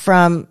back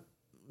from,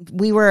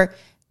 we were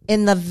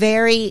in the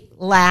very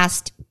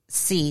last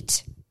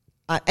seat.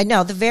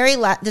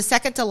 The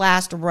second to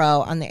last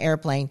row on the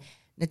airplane.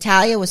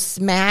 Natalia was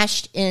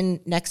smashed in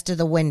next to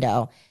the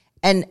window,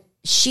 and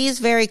she's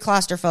very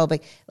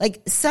claustrophobic.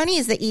 Like, Sonny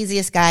is the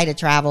easiest guy to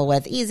travel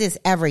with, easiest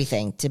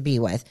everything to be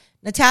with.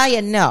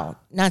 Natalia, no,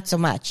 not so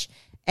much.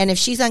 And if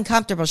she's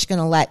uncomfortable, she's going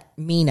to let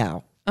me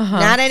know.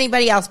 Not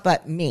anybody else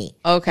but me.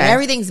 Okay. And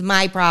everything's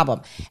my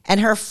problem.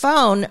 And her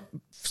phone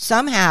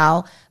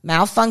somehow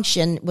was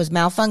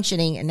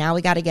malfunctioning, and now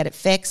we got to get it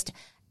fixed.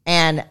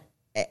 And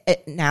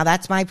now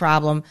that's my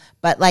problem.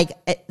 But like,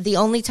 the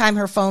only time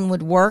her phone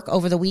would work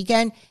over the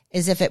weekend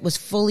is if it was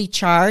fully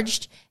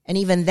charged. And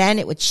even then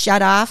it would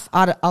shut off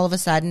all of a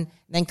sudden,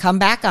 then come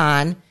back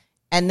on,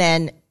 and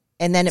then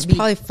it'd be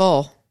Probably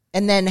full.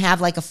 and then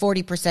have like a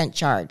 40%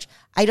 charge.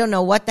 I don't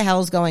know what the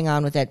hell's going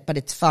on with it, but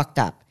it's fucked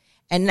up.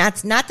 And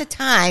that's not the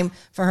time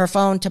for her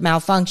phone to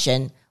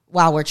malfunction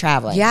while we're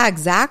traveling. Yeah,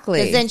 exactly.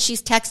 Because then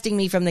she's texting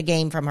me from the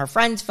game from her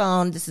friend's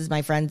phone. This is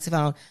my friend's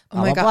phone. Oh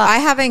my God. I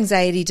have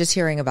anxiety just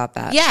hearing about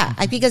that. Yeah,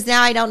 because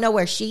now I don't know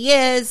where she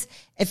is.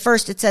 At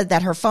first it said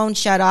that her phone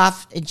shut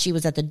off and she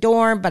was at the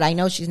dorm, but I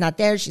know she's not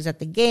there. She's at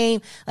the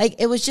game. Like,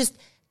 it was just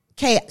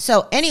okay.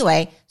 So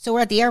anyway, so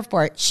we're at the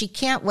airport. She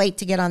can't wait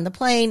to get on the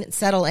plane,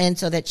 settle in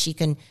so that she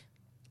can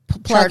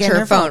plug Charge in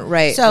her phone.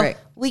 Right, So right.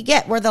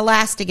 we're the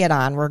last to get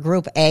on. We're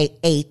group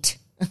 8.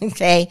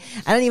 Okay.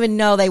 I don't even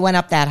know they went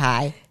up that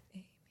high.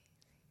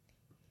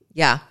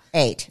 Yeah.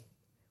 8.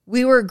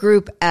 We were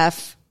group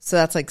F, so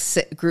that's like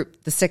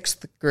the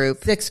sixth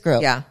group. Sixth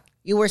group. Yeah.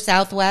 You were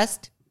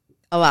Southwest?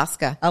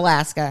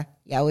 Alaska.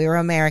 Yeah, we were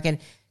American.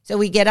 So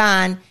we get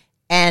on,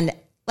 and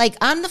like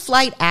on the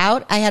flight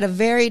out, I had a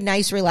very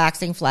nice,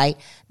 relaxing flight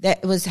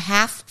that was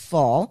half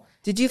full.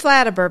 Did you fly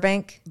out of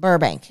Burbank?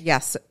 Burbank.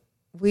 Yes.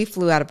 We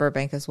flew out of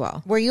Burbank as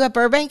well. Were you at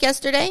Burbank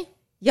yesterday?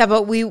 Yeah,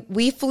 but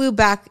we flew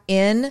back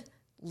in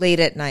late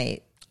at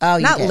night. Oh,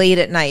 you not did. late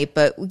at night,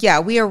 but yeah,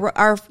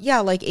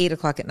 like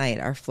 8:00 at night.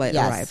 Our flight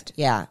arrived.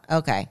 Yeah.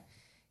 Okay.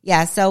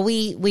 Yeah. So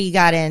we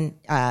got in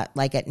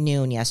like at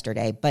noon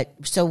yesterday, but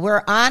so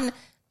we're on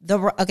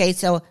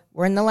so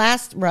we're in the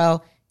last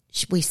row.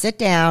 We sit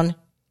down,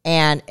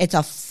 and it's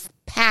a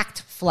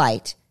packed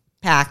flight,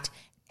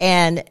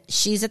 and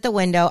she's at the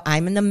window.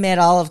 I'm in the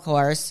middle, of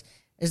course.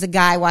 There's a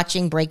guy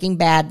watching Breaking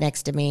Bad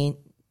next to me.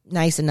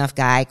 Nice enough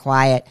guy,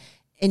 quiet.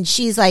 And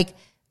she's like,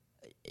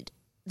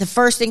 the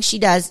first thing she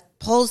does,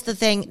 pulls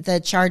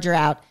the charger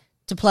out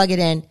to plug it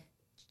in.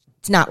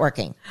 It's not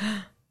working.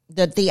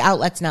 The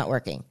outlet's not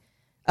working.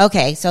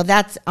 Okay, so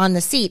that's on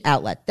the seat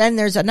outlet. Then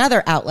there's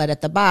another outlet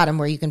at the bottom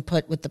where you can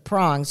put with the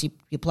prongs,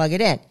 you plug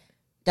it in.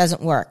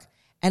 Doesn't work.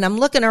 And I'm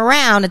looking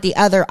around at the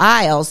other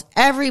aisles.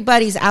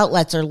 Everybody's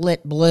outlets are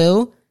lit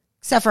blue,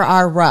 except for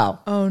our row.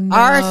 Oh, no.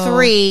 Our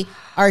 3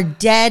 are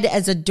dead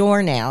as a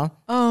doornail.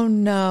 Oh,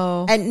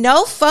 no. And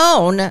no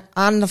phone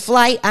on the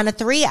flight, on a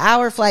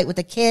 3-hour flight with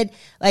a kid,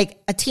 like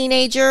a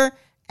teenager.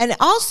 And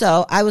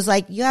also, I was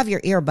like, you have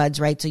your earbuds,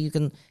 right? So you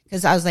can,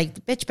 because I was like,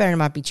 the bitch better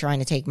not be trying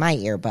to take my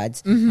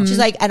earbuds. Mm-hmm. She's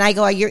like, and I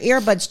go, are your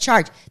earbuds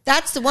charged?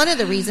 That's one of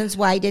the reasons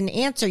why I didn't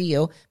answer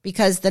you,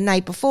 because the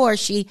night before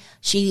she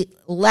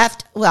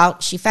left, well,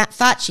 she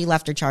thought she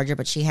left her charger,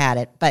 but she had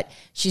it. But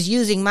she's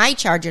using my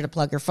charger to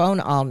plug her phone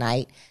all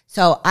night.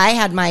 So I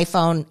had my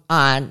phone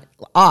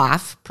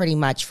off pretty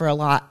much for a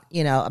lot,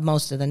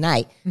 most of the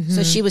night. Mm-hmm.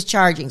 So she was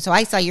charging. So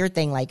I saw your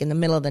thing like in the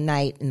middle of the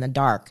night in the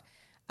dark.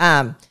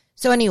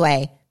 So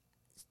anyway,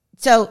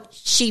 so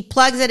she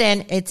plugs it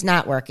in. It's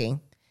not working.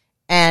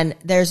 And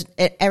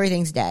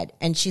everything's dead.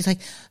 And she's like,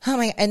 oh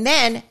my, and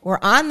then we're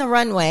on the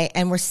runway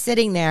and we're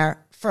sitting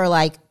there for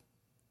like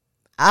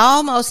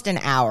almost an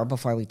hour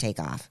before we take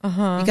off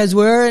because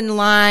we're in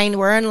line.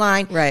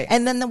 Right.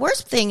 And then the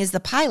worst thing is the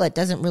pilot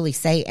doesn't really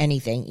say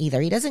anything either.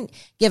 He doesn't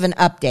give an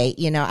update.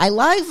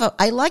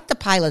 I like the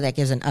pilot that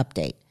gives an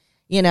update.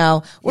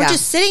 We're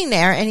just sitting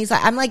there and he's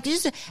like, I'm like,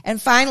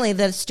 and finally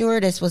the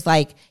stewardess was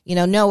like,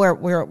 no,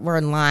 we're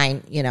in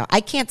line. I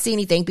can't see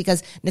anything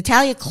because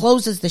Natalia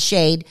closes the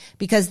shade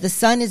because the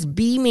sun is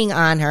beaming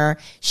on her.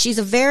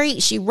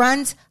 she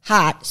runs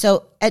hot.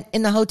 So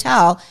in the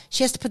hotel,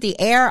 she has to put the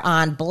air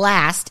on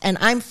blast and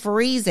I'm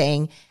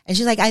freezing. And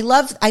she's like, I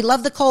love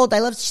the cold.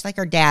 She's like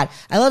her dad.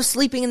 I love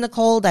sleeping in the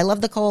cold. I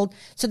love the cold.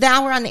 So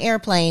now we're on the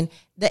airplane.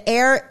 The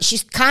air,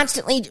 she's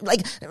constantly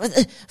like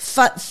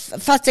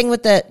futzing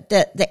with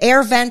the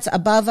air vents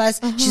above us.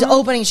 She's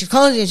opening, she's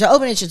closing, she's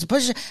opening, she's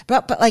pushing,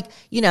 but like,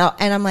 and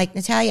I'm like,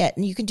 Natalia,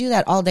 you can do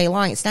that all day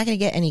long. It's not going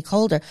to get any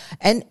colder.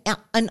 And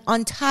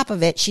on top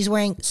of it, she's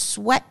wearing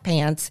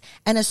sweatpants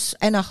and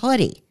a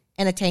hoodie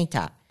and a tank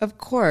top. Of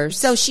course.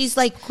 So she's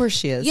like, of course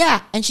she is.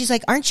 Yeah. And she's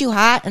like, aren't you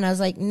hot? And I was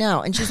like,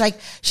 no. And she's like,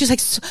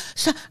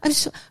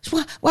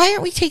 why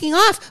aren't we taking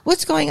off?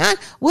 What's going on?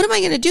 What am I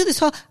going to do this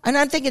whole, and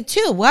I'm thinking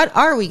too, what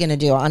are we going to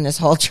do on this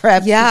whole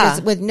trip? Yeah.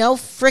 Because with no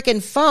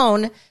freaking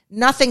phone,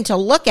 nothing to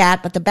look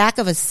at but the back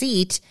of a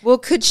seat. Well,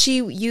 could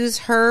she use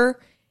her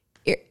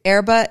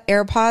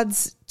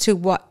AirPods to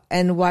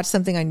watch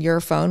something on your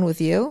phone with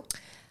you?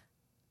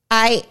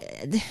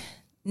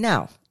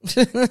 No.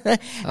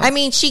 I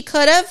mean, she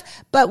could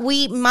have, but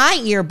my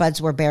earbuds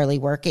were barely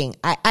working.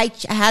 I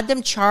had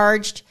them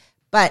charged,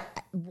 but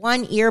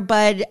one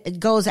earbud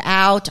goes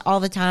out all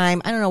the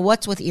time. I don't know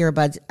what's with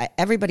earbuds.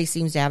 Everybody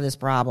seems to have this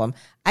problem.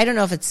 I don't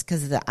know if it's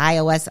because of the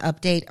iOS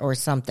update or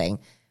something,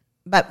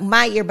 but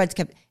my earbuds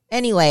kept,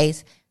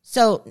 anyways.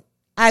 So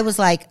I was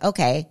like,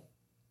 okay,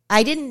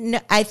 I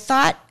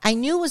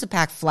knew it was a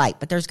packed flight,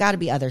 but there's got to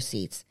be other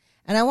seats.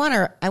 And I want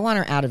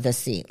her out of this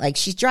seat. Like,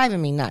 she's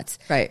driving me nuts.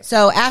 Right.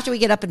 So after we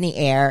get up in the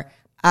air,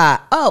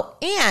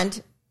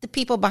 and the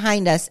people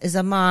behind us is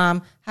a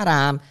mom,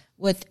 Haram,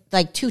 with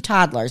like 2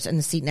 toddlers in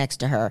the seat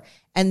next to her.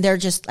 And they're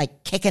just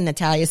like kicking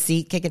Natalia's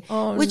seat,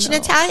 which no.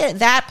 Natalia,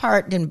 that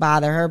part didn't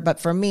bother her. But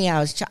for me,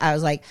 I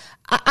was like,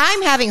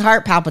 I'm having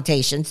heart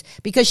palpitations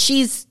because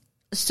she's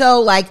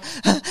so like,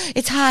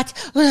 it's hot.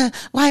 Why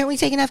aren't we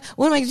taking off?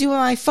 What am I going to do with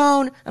my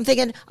phone? I'm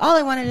thinking all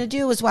I wanted to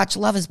do was watch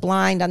Love is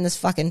Blind on this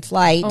fucking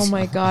flight. Oh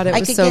my God. It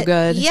was so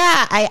good.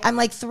 Yeah. I'm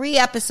like 3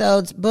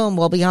 episodes. Boom.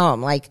 We'll be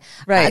home. Like,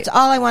 right. That's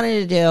all I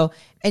wanted to do.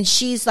 And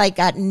she's like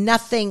got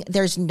nothing.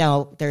 There's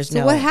no.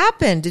 So what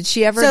happened? Did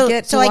she ever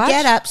get to So watch? I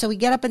get up. So we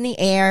get up in the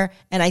air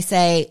and I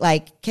say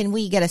like, can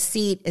we get a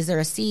seat? Is there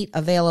a seat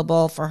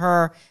available for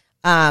her?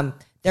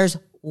 There's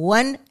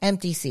one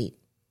empty seat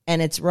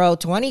and it's row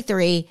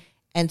 23.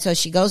 And so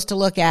she goes to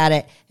look at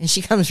it and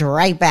she comes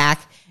right back.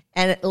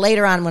 And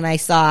later on when I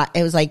saw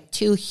it was like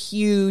 2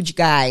 huge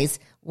guys.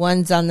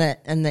 One's on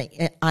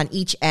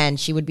each end.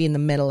 She would be in the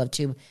middle of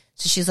 2.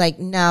 So she's like,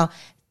 no.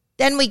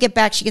 Then she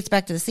gets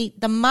back to the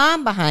seat. The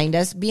mom behind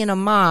us, being a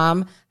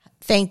mom,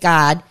 thank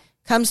God,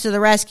 comes to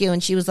the rescue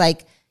and she was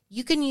like,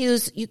 you can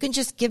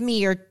just give me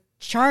your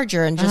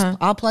charger and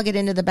I'll plug it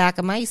into the back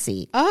of my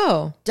seat.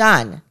 Oh.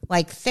 Done.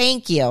 Like,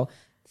 thank you.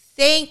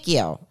 Thank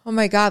you. Oh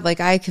my God,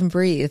 like I can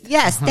breathe.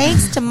 Yes,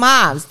 thanks to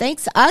moms.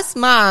 Thanks to us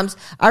moms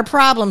are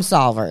problem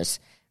solvers,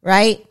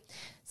 right?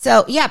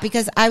 So, yeah,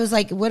 because I was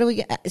like, what do we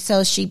get?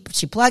 So she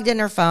plugged in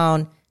her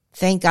phone,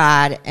 thank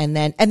God, and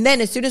then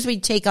as soon as we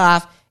take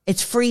off,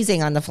 it's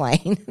freezing on the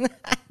plane.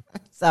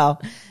 So,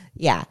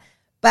 yeah.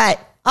 But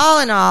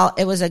all in all,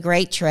 it was a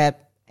great trip,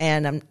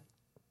 and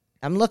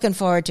I'm looking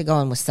forward to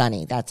going with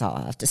Sunny. That's all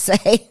I have to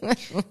say.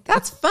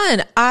 That's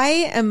fun.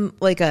 I am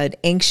like an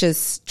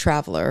anxious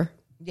traveler.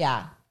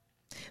 Yeah.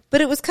 But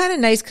it was kind of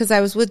nice because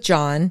I was with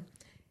John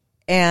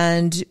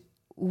and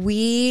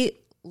we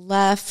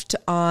left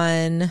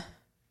on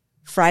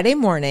Friday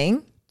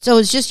morning. So it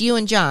was just you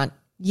and John?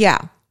 Yeah.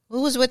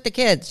 Who was with the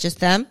kids? Just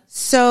them?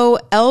 So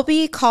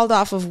Elby called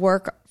off of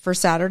work for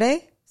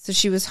Saturday. So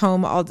she was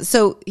home all day.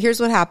 So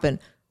here's what happened.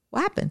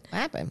 What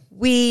happened?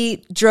 We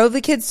drove the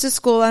kids to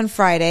school on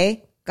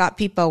Friday, got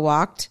Peepo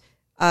walked,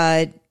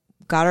 got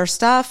our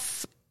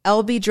stuff.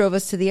 Elby drove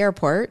us to the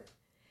airport.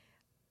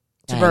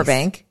 To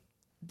Burbank.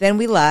 Then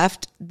we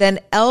left. Then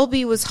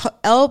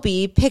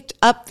Elby picked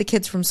up the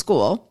kids from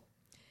school,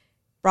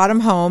 brought them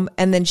home,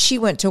 and then she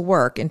went to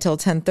work until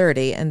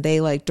 10:30, and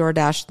they like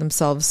DoorDashed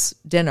themselves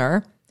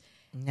dinner.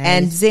 Nice.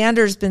 And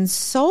Xander's been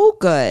so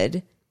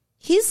good.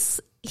 He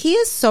is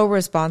so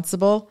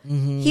responsible.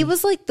 Mm-hmm. He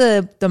was like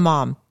the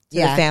mom to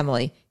the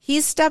family. He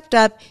stepped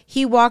up.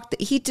 He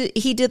walked. He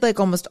did like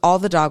almost all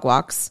the dog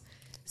walks.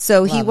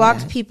 So he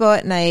walked Peepo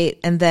at night,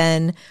 and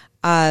then.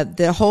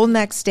 The whole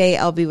next day,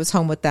 Elby was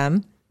home with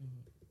them.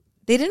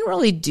 They didn't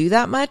really do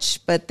that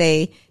much, but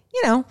they,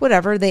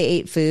 whatever. They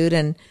ate food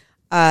and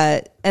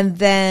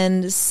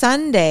then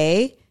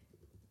Sunday,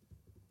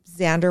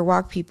 Xander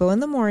walked Peepo in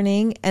the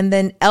morning, and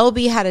then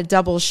Elby had a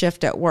double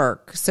shift at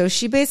work, so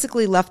she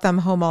basically left them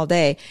home all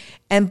day,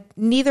 and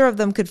neither of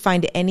them could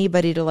find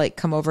anybody to like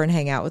come over and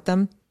hang out with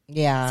them.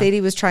 Yeah.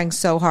 Sadie was trying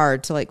so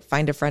hard to like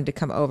find a friend to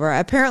come over.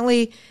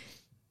 Apparently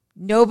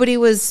nobody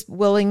was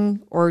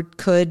willing or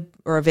could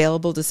or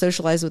available to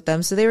socialize with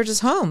them. So they were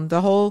just home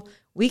the whole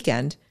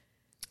weekend.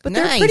 But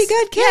they're Nice. pretty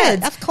good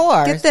kids. Yeah, of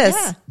course. Get this.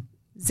 Yeah.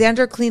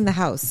 Xander cleaned the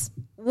house.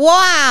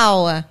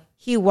 Wow.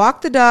 He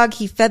walked the dog,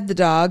 he fed the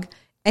dog,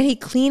 and he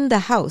cleaned the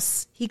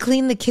house. He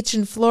cleaned the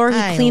kitchen floor. He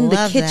I cleaned the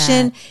love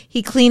kitchen. that.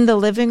 He cleaned the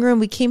living room.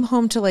 We came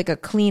home to like a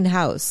clean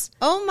house.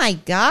 Oh my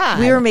God.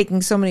 We were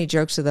making so many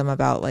jokes to them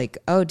about like,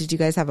 oh, did you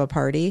guys have a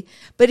party?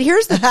 But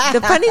here's the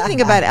funny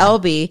thing about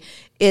LB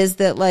is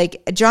that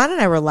like John and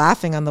I were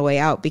laughing on the way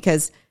out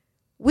because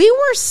we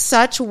were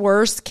such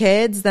worse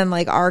kids than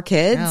like our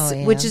kids, Oh,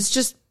 yeah. which is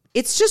just,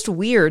 it's just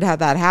weird how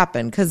that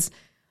happened because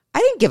I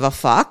didn't give a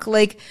fuck.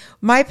 Like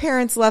my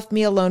parents left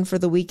me alone for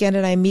the weekend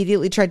and I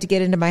immediately tried to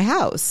get into my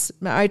house.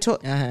 I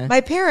told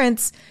my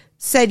parents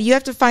said, you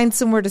have to find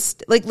somewhere to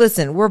like,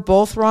 listen, we're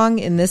both wrong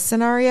in this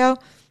scenario.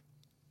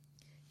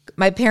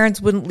 My parents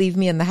wouldn't leave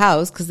me in the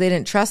house because they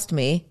didn't trust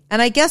me.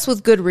 And I guess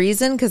with good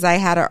reason, because I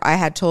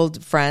had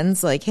told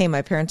friends like, hey,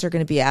 my parents are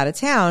going to be out of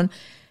town,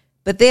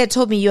 but they had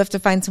told me you have to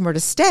find somewhere to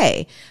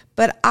stay.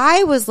 But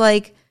I was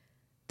like,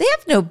 they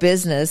have no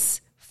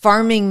business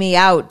farming me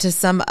out to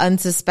some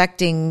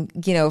unsuspecting,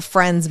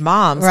 friend's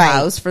mom's Right.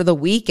 house for the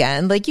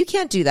weekend. Like, you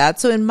can't do that.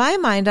 So in my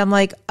mind, I'm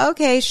like,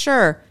 okay,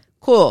 sure,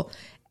 cool.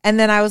 And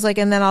then I was like,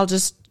 and then I'll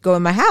just go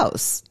in my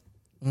house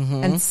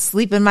and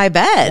sleep in my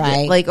bed,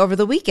 Right. like over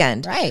the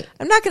weekend. Right.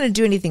 I'm not going to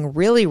do anything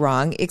really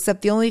wrong,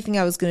 except the only thing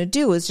I was going to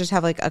do was just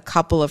have like a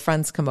couple of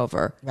friends come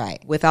over,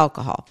 Right. with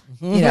alcohol.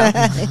 You know,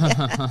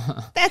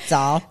 That's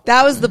all.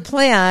 that was the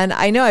plan.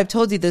 I know I've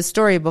told you this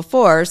story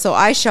before. So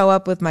I show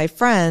up with my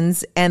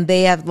friends, and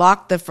they have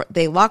locked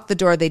the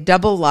door. They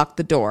double locked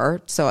the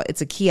door, so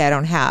it's a key I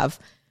don't have.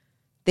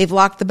 They've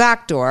locked the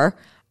back door.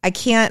 I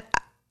can't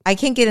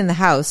get in the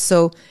house.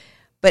 So,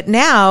 but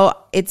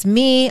now it's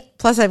me.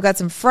 Plus, I've got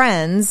some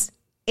friends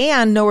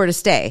and nowhere to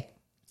stay.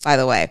 By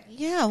the way,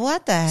 Yeah,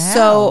 what the hell?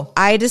 so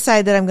I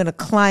decided that I'm going to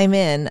climb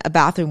in a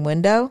bathroom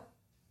window.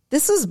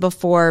 This was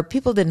before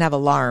people didn't have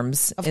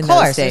alarms in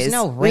course, those days. there's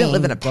no We didn't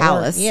live in a ring door.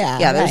 palace.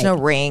 Yeah, there's no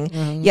right.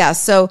 ring. Yeah,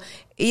 so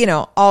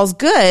all's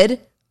good.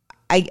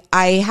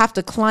 I have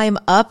to climb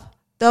up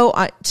though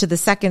to the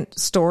second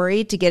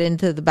story to get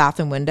into the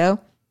bathroom window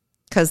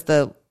because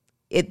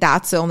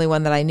that's the only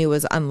one that I knew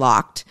was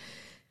unlocked.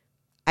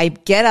 I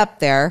get up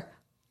there,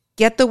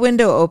 get the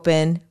window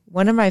open.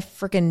 One of my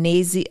freaking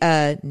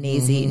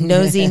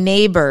nosy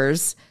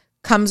neighbors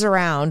comes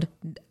around.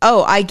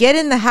 Oh, I get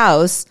in the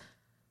house.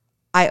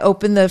 I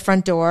open the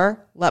front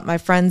door, let my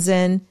friends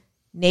in.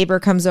 Neighbor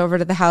comes over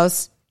to the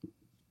house.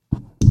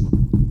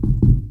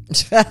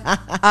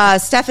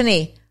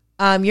 Stephanie,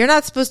 you're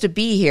not supposed to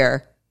be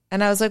here.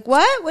 And I was like,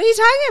 what? What are you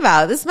talking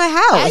about? This is my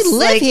house. I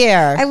live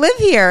here. I live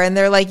here. And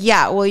they're like,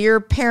 yeah, well,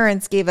 your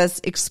parents gave us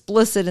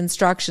explicit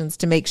instructions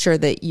to make sure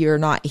that you're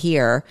not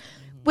here,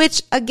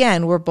 which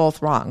again, we're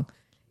both wrong.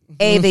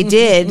 A, they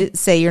did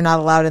say you're not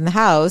allowed in the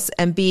house,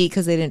 and B,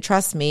 because they didn't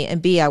trust me,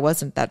 and B, I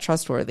wasn't that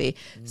trustworthy.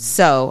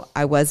 So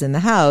I was in the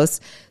house.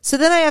 So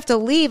then I have to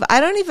leave.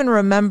 I don't even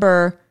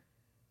remember.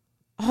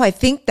 Oh, I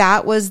think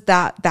that was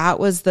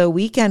the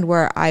weekend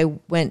where I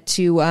went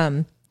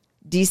to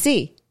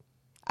DC.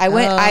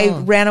 I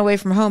ran away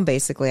from home,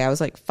 basically. I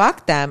was like,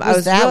 fuck them. I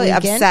was that really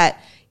weekend?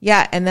 upset.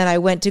 Yeah. And then I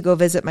went to go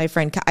visit my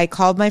friend. I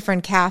called my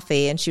friend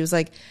Kathy, and she was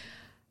like,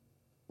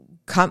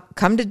 come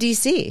to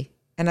DC.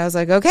 And I was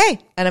like, okay.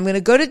 And I'm going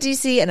to go to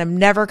DC, and I'm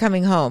never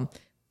coming home.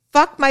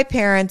 Fuck my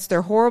parents.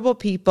 They're horrible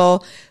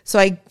people. So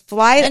I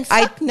fly. And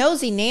fuck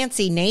nosy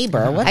Nancy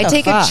neighbor. What I the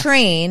take fuck? a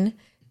train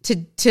to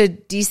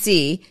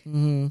DC.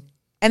 And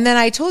then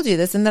I told you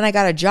this, and then I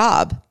got a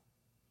job.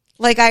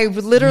 Like I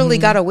literally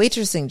got a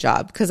waitressing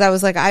job because I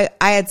was like, I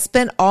had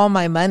spent all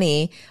my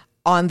money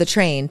on the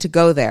train to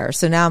go there.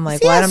 So now I'm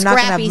like, See well, how I'm not going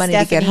to have scrappy money to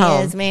get Stephanie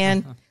home. is,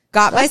 man.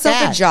 Got What's myself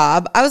that? a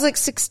job. I was like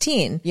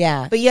 16.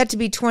 Yeah. But you had to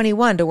be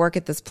 21 to work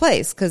at this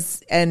place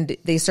and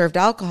they served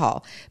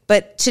alcohol.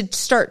 But to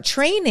start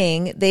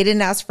training, they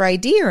didn't ask for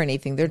ID or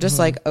anything. They're just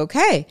like,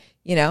 okay,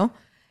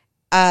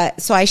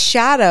 so I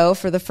shadow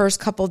for the first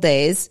couple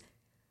days.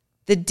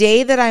 The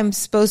day that I'm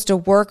supposed to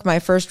work my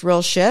first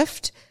real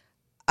shift,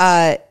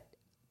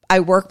 I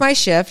work my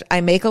shift. I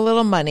make a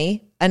little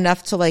money,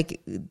 enough to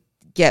like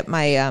get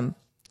my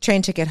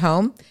train ticket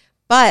home.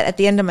 But at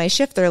the end of my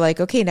shift, they're like,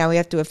 okay, now we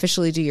have to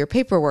officially do your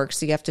paperwork.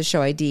 So you have to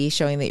show ID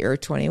showing that you're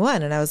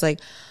 21. And I was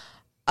like,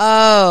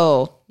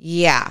 oh,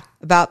 yeah,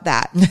 about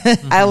that.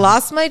 I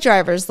lost my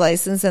driver's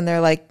license, and they're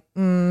like,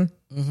 And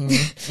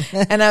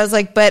I was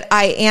like, but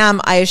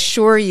I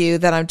assure you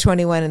that I'm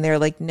 21. And they're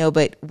like, no,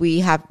 but we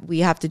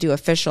have to do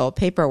official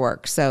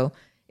paperwork. So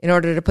in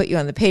order to put you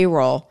on the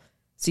payroll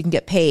so you can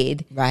get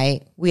paid,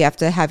 Right. we have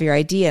to have your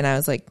ID. And I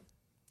was like,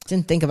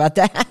 Didn't think about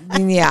that.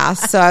 yeah.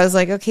 So I was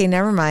like, okay,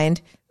 never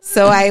mind.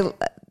 So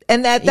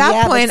and at that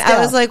Yeah, but point, I still.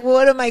 was like, well,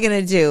 what am I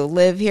going to do?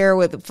 Live here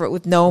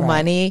with no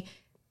money?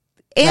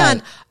 And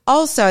Right.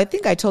 also, I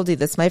think I told you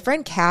this. My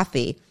friend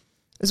Kathy, it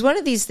was one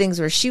of these things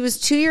where she was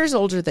 2 years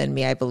older than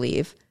me, I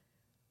believe,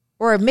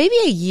 or maybe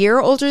a year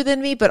older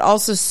than me, but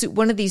also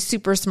one of these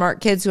super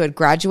smart kids who had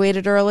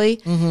graduated early.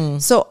 Mm-hmm.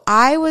 So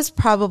I was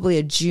probably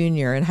a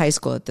junior in high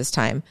school at this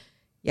time.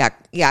 Yeah,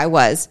 I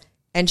was.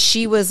 And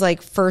she was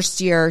like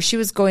first year. She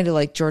was going to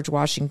like George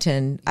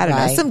Washington. I don't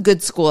know, some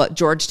good school at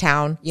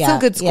Georgetown. Yeah, some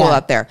good school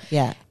out there.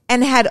 Yeah.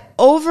 And had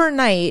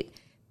overnight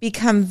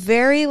become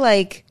very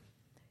like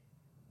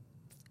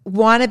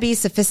wannabe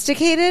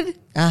sophisticated.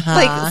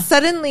 Like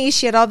suddenly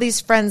she had all these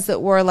friends that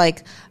wore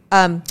like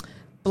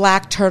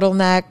black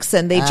turtlenecks,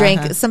 and they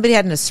drank. Somebody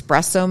had an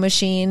espresso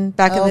machine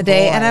back in the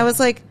day, and I was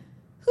like,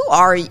 "Who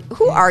are you?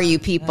 Who are you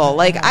people?"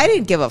 Like, I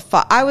didn't give a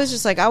fuck. I was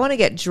just like, I want to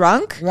get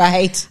drunk,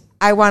 right?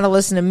 I want to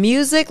listen to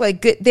music.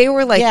 Like, they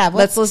were like,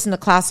 let's listen to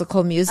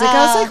classical music.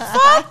 I was like,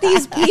 fuck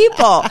these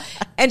people.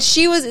 And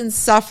she was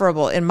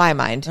insufferable in my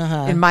mind.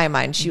 In my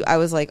mind, I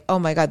was like, oh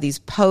my God, these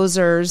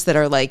posers that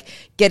are like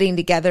getting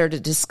together to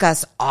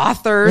discuss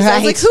authors. I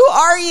was like, who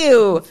are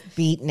you?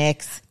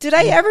 Beatniks. Did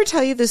I ever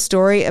tell you the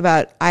story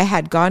about I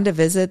had gone to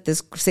visit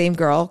this same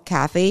girl,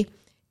 Kathy,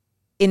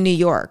 in New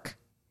York?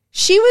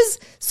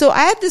 So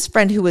I had this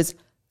friend who was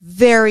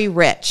very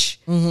rich.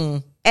 Mm-hmm.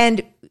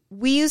 And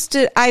we used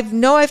to, I've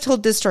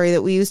told this story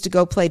that we used to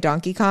go play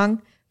Donkey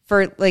Kong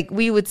for like,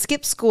 we would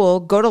skip school,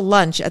 go to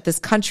lunch at this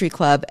country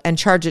club and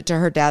charge it to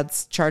her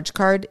dad's charge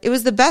card. It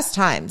was the best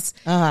times.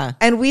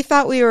 And we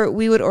thought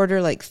we would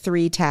order like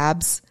 3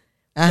 tabs,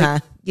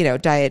 like,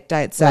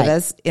 diet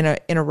sodas in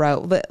a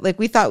row. But like,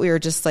 we thought we were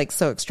just like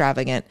so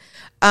extravagant.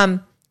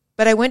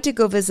 But I went to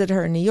go visit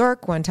her in New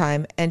York one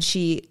time, and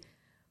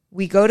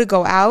we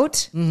go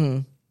out,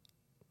 and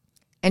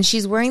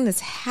she's wearing this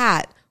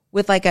hat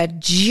with like a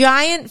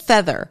giant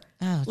feather,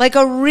 like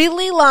a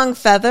really long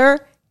feather.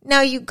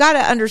 Now you got to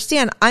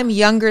understand, I'm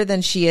younger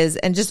than she is,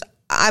 and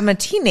I'm a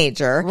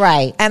teenager.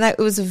 Right. And it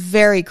was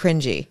very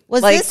cringy.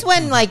 Was this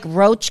when like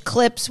roach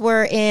clips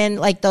were in,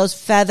 like those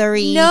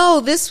feathery?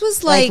 No, this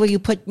was like where you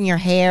put in your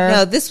hair.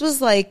 No, this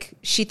was like,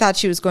 she thought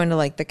she was going to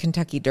like the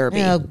Kentucky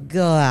Derby. Oh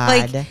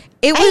God. Like,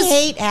 I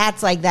hate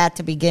hats like that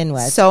to begin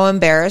with. So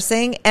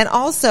embarrassing. And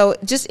also,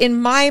 just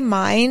in my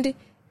mind,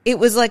 it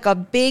was like a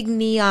big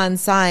neon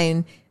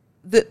sign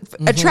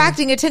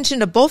attracting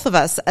attention to both of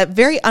us, a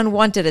very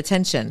unwanted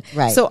attention.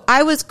 Right. So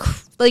I was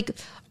like,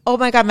 oh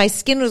my God, my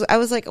skin was, I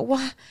was like,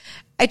 what?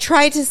 I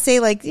tried to say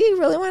like, do you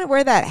really want to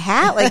wear that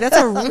hat? Like, that's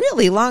a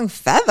really long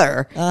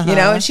feather,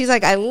 And she's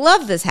like, I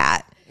love this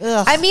hat.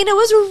 Ugh. I mean, it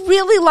was a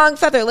really long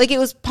feather. Like, it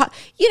was,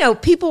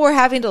 people were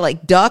having to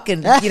like duck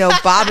and,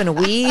 bob and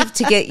weave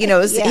to get, it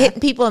was hitting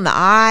people in the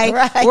eye.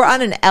 Right. We're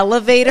on an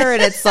elevator,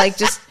 and it's like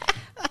just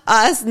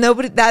us,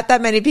 nobody,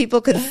 that many people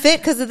could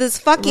fit because of this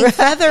fucking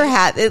feather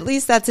hat. At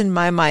least that's in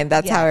my mind.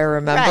 That's how I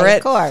remember it.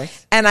 Of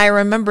course. And I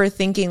remember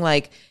thinking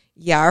like,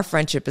 yeah, our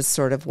friendship is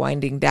sort of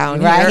winding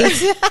down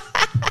here.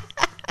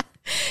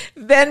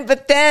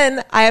 But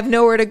then I have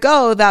nowhere to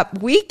go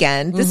that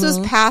weekend. This was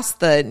past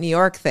the New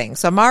York thing.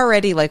 So I'm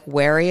already like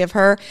wary of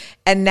her.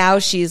 And now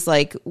she's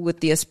like with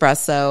the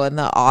espresso and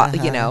the,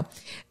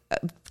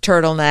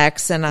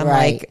 turtlenecks. And I'm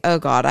like, oh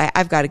God,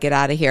 I've got to get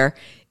out of here.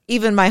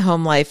 Even my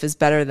home life is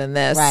better than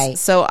this. Right.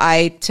 So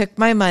I took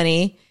my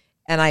money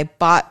and I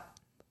bought,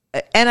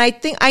 and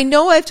I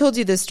know I've told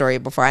you this story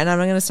before, and I'm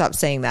going to stop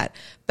saying that.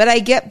 But I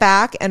get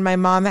back, and my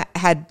mom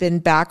had been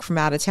back from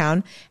out of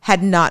town,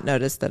 had not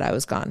noticed that I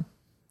was gone.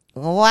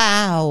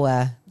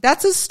 Wow.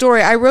 That's a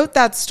story. I wrote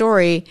that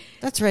story.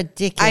 That's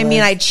ridiculous. I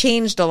mean, I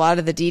changed a lot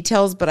of the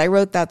details, but I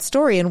wrote that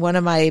story in one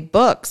of my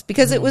books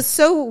because it was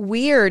so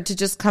weird to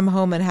just come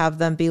home and have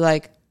them be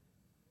like,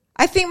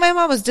 I think my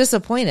mom was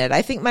disappointed.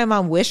 I think my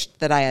mom wished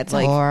that I had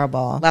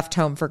horrible. Left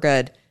home for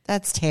good.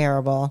 That's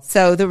terrible.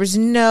 So there was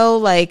no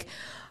like,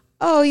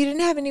 oh, you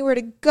didn't have anywhere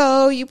to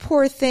go, you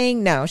poor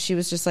thing. No, she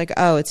was just like,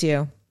 oh, it's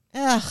you.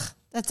 Ugh,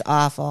 that's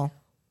awful.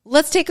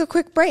 Let's take a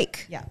quick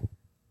break. Yeah.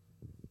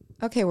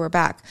 Okay, we're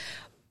back.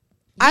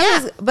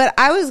 I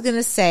was going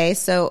to say,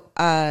 so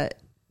my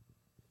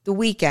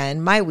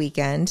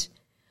weekend,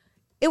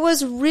 it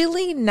was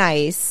really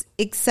nice,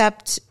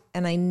 except,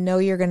 and I know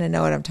you're going to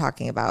know what I'm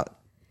talking about,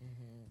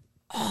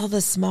 all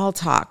the small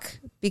talk,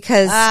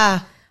 because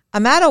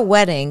I'm at a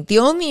wedding. The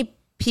only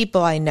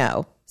people I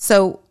know,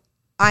 so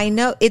I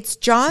know it's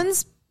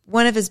John's,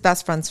 one of his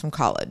best friends from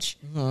college,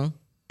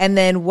 and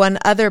then one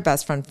other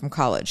best friend from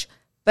college.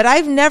 But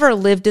I've never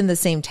lived in the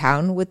same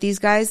town with these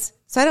guys,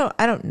 so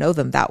I don't know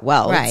them that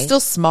well. Right. It's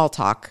still small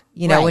talk,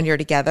 when you're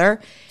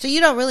together. So you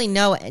don't really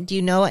know. Do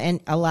you know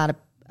a lot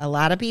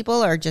of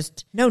people, or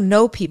just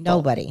no people?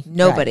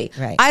 Nobody.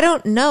 Right. I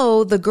don't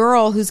know the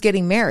girl who's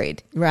getting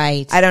married.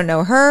 Right. I don't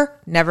know her.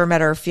 Never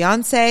met her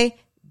fiance.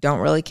 Don't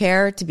really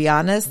care, to be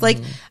honest. Like,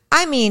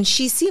 I mean,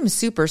 she seems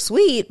super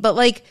sweet, but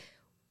like,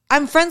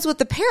 I'm friends with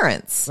the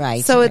parents.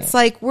 Right. So it's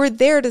like, we're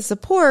there to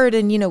support,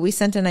 and, we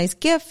sent a nice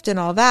gift and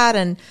all that.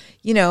 And,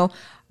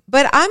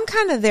 but I'm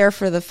kind of there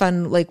for the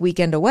fun, like,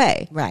 weekend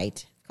away.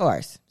 Right. Of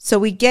course. So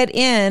we get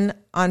in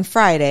on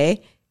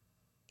Friday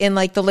in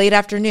like the late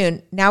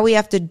afternoon. Now we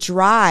have to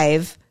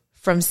drive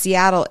from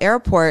Seattle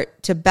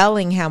Airport to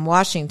Bellingham,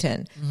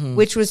 Washington,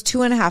 which was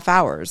 2.5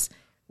 hours.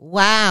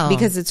 Wow.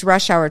 Because it's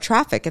rush hour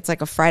traffic. It's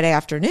like a Friday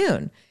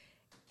afternoon.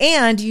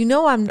 And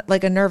I'm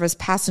like a nervous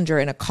passenger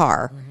in a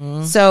car.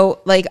 So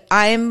like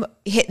I'm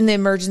hitting the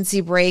emergency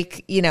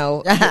brake,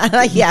 yeah.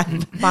 The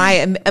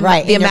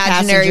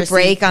imaginary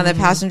brake on the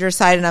passenger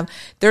side. And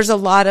there's a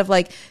lot of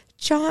like,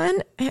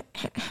 John,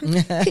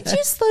 could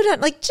you slow down?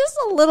 Like just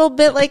a little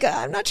bit. Like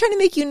I'm not trying to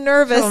make you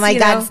nervous. Oh my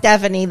God,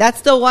 Stephanie, that's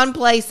the one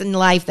place in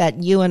life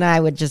that you and I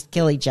would just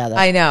kill each other.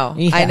 I know.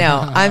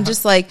 I'm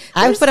just like,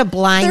 I would put a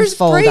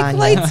blindfold on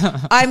lights. you.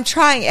 I'm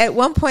trying. At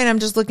one point, I'm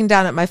just looking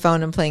down at my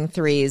phone and playing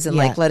threes and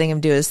like letting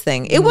him do his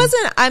thing. It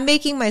wasn't. I'm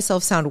making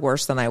myself sound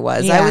worse than I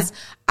was. Yeah.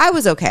 I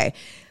was okay.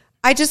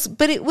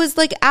 But it was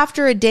like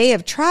after a day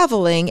of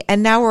traveling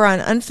and now we're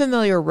on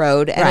unfamiliar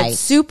road and it's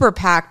super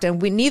packed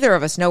and neither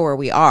of us know where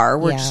we are.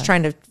 We're just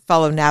trying to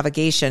follow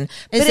navigation.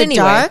 Is it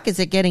dark? Is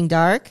it getting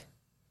dark?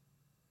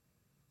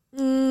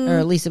 Or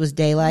at least it was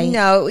daylight?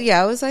 No.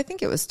 Yeah, I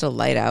think it was still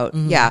light out.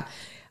 Yeah.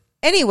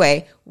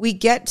 Anyway, we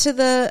get to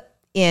the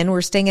inn.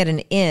 We're staying at an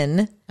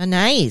inn. Oh,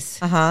 nice.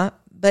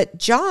 But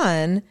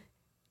John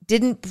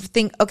didn't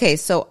think, okay,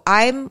 so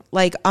I'm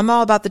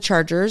all about the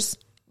chargers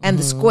and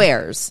the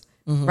squares.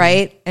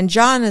 Right. And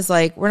John is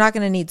like, we're not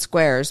going to need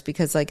squares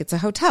because like it's a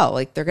hotel.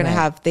 Like they're going to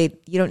have, you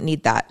don't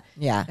need that.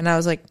 Yeah. And I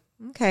was like,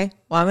 okay,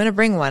 well, I'm going to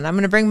bring one. I'm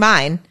going to bring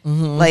mine.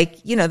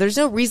 Like, there's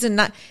no reason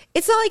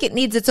it's not like it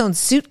needs its own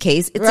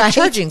suitcase. It's a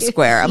charging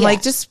square. I'm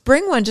like, just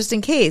bring one just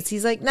in case.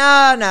 He's like,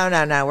 no,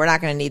 we're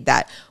not going to need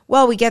that.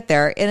 Well, we get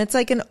there and it's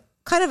like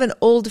kind of an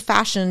old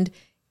fashioned,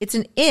 it's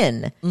an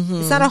inn.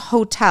 It's not a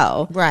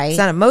hotel. Right. It's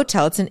not a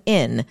motel. It's an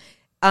inn.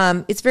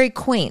 It's very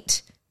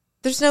quaint.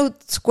 There's no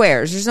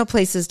squares. There's no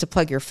places to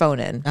plug your phone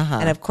in.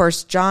 And of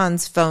course,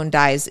 John's phone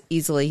dies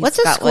easily. What's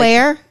a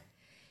square?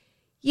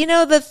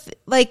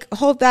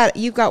 Hold that.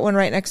 You've got one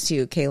right next to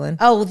you, Kaylin.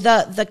 Oh,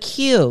 the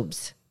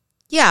cubes.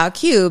 Yeah, a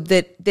cube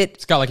that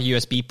it's got like a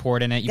USB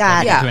port in it. You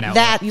Got plug it into an outlet.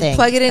 that you thing.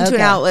 plug it into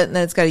an outlet and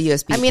then it's got a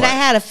USB I mean, port. I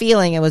had a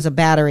feeling it was a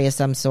battery of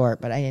some sort,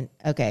 but I didn't.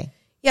 Okay.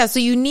 Yeah, so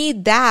you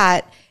need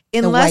that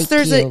unless white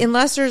there's cube.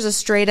 unless there's a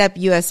straight up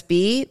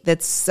USB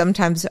that's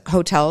sometimes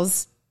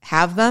hotels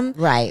have them.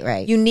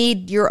 Right. You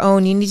need your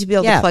own. You need to be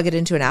able to plug it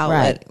into an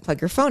outlet, Right. plug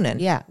your phone in.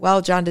 Yeah.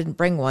 Well, John didn't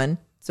bring one,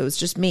 so it's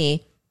just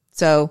me.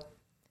 So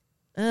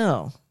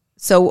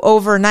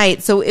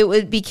overnight,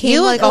 it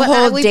became like a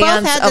whole we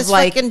dance both had of this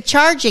like fucking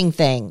charging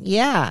thing.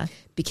 Yeah.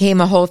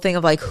 became a whole thing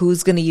of like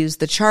who's going to use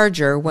the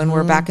charger when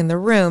we're back in the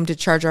room to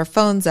charge our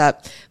phones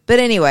up. But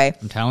anyway,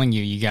 I'm telling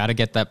you got to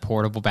get that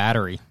portable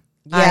battery.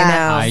 I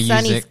know. I use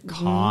Sonny's- it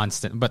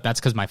constant, but that's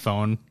because my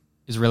phone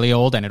is really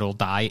old and it'll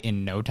die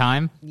in no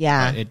time.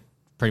 Yeah. But it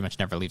pretty much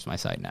never leaves my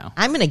side now.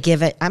 I'm going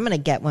to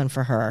get one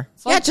for her.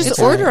 Just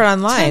order it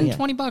online.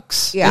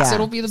 $10-$20. Yeah.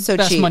 It'll be the So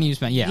best cheap. money you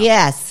spend. Yeah.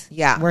 Yes.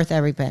 Yeah. Worth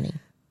every penny.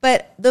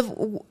 But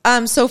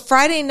so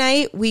Friday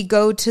night we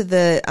go to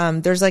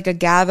there's like a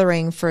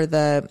gathering for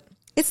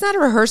it's not a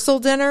rehearsal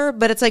dinner,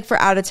 but it's like for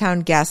out of town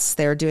guests.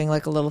 They're doing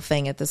like a little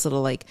thing at this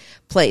little like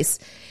place.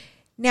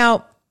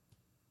 Now,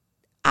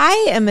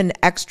 I am an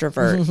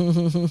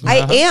extrovert.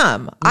 I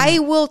am. I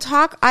will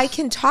talk. I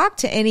can talk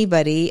to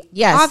anybody.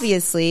 Yes.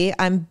 Obviously,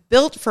 I'm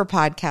built for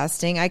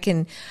podcasting.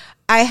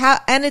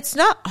 And it's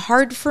not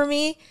hard for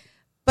me,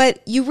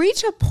 but you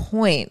reach a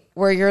point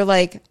where you're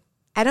like,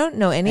 I don't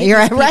know any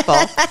of these people.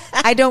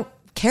 I don't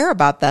care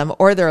about them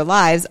or their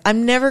lives.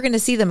 I'm never going to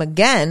see them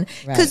again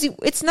because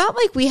it's not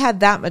like we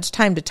had that much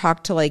time to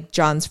talk to like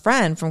John's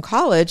friend from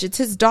college. It's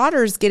his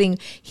daughter's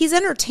he's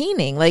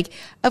entertaining. Like,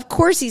 of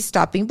course he's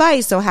stopping by.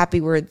 He's so happy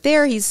we're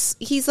there. He's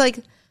like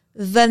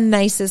the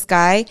nicest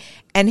guy.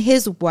 And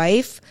his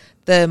wife,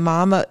 the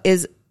mama,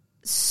 is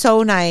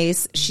so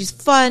nice. She's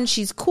fun.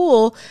 She's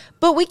cool,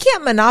 but we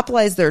can't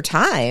monopolize their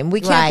time. We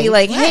can't be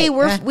like, hey,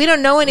 we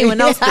don't know anyone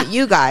else but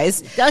you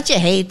guys. Don't you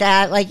hate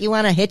that? Like you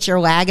want to hitch your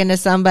wagon to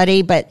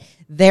somebody, but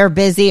they're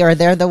busy or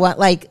they're the one.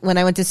 Like when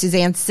I went to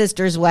Suzanne's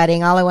sister's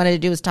wedding, all I wanted to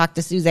do was talk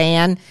to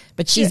Suzanne,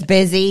 but she's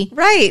busy.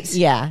 Right.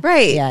 Yeah.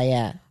 Right.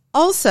 Yeah.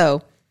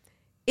 Also,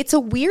 it's a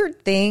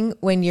weird thing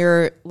when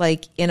you're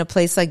like in a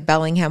place like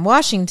Bellingham,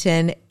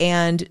 Washington,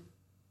 and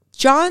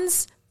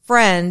John's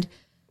friend,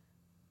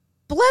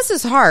 bless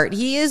his heart,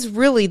 he is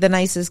really the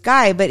nicest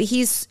guy, but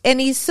he's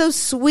so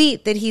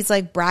sweet that he's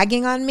like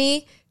bragging on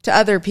me to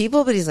other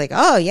people, but he's like,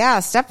 oh yeah,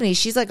 Stephanie,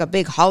 she's like a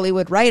big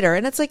Hollywood writer.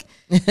 And it's like,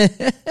 no,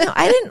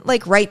 I didn't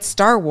like write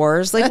Star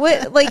Wars. Like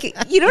what, like,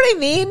 you know what I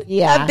mean?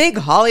 Yeah. A big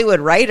Hollywood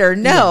writer.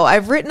 No,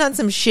 I've written on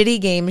some shitty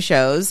game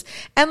shows.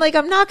 And like,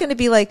 I'm not going to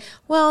be like,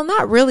 well,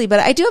 not really, but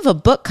I do have a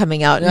book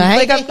coming out. And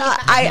Right. like,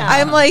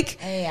 I'm like,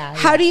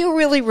 how do you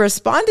really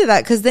respond to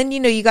that? Cause then,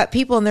 you got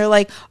people and they're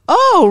like,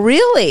 oh,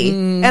 really?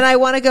 And I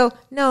want to go,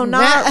 no,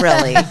 not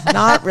really.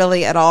 Not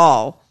really at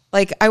all.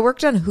 Like, I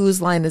worked on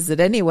Whose Line Is It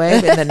Anyway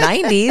in the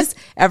 90s.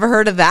 Ever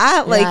heard of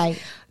that? Like,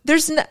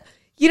 there's no,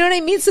 you know what I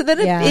mean? So then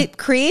it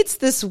creates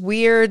this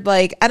weird,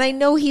 like, and I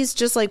know he's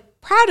just like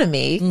proud of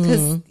me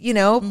because,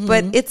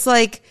 but it's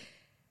like,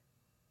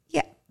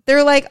 yeah,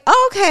 they're like,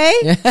 oh,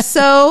 okay.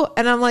 So,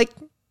 and I'm like,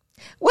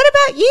 what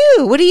about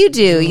you? What do you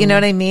do? You know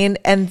what I mean?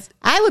 And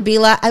I would be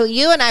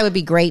you and I would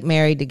be great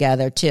married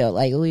together too.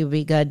 Like we would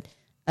be good,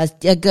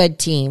 a good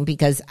team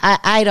because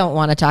I don't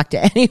want to talk to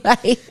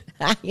anybody.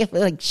 I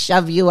like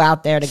shove you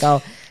out there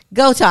to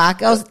go talk,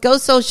 go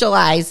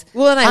socialize.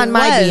 Well, and on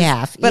my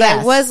behalf. But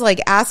Yes. I was like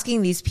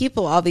asking these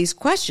people all these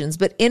questions.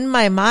 But in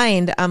my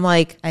mind, I'm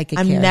like,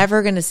 I'm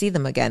never going to see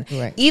them again.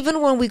 Right.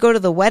 Even when we go to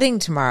the wedding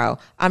tomorrow,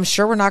 I'm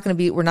sure we're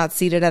not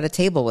seated at a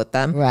table with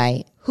them.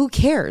 Right. Who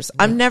cares?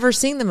 I'm never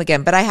seeing them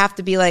again. But I have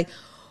to be like,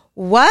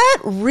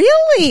 what?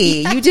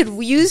 Really?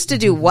 You used to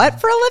do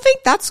what for a living?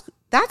 That's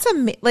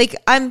like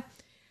Don't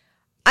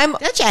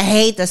you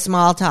hate the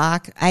small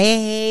talk? I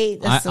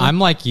hate the I'm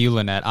like you,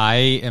 Lynette. I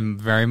am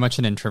very much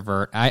an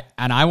introvert.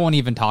 I won't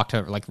even talk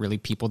to like really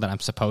people that I'm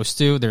supposed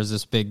to. There's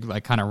this big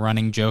like kind of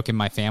running joke in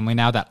my family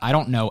now that I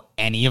don't know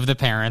any of the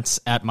parents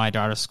at my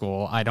daughter's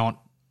school. I don't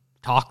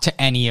talk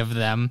to any of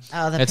them.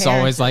 Oh, it's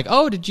always like,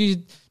 oh, do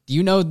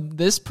you know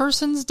this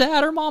person's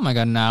dad or mom? I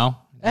go, no.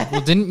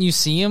 Well, didn't you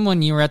see him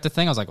when you were at the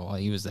thing? I was like, well,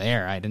 he was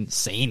there. I didn't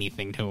say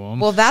anything to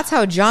him. Well, that's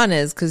how John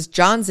is, because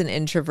John's an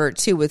introvert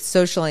too with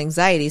social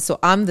anxiety. So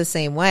I'm the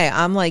same way.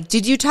 I'm like,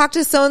 did you talk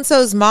to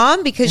so-and-so's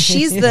mom? Because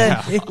she's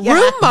the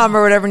room mom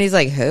or whatever. And he's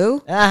like,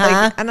 who?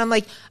 Like, and I'm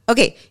like,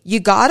 okay,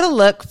 you got to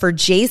look for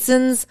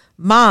Jason's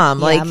mom.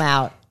 Yeah, like, I'm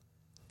out.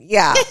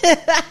 Yeah.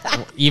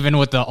 Even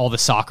with all the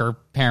soccer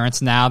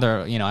parents now, they're,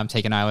 I'm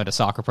taking Isla to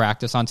soccer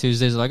practice on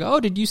Tuesdays. They're like, oh,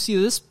 did you see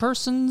this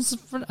person's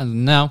friend?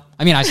 No.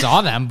 I mean, I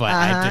saw them, but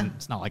I didn't.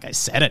 It's not like I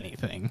said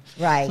anything.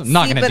 Right. So I'm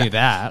not going to do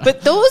that.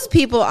 But those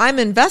people I'm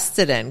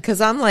invested in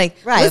because I'm like,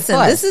 Right, listen,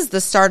 of course. this is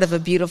the start of a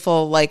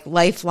beautiful, like,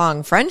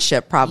 lifelong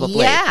friendship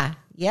probably. Yeah.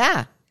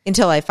 Yeah.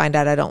 Until I find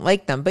out I don't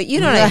like them. But you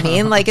know what I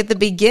mean? Like at the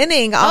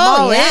beginning, I'm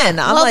all in.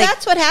 I'm well, like,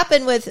 that's what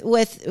happened with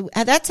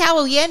that's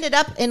how we ended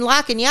up in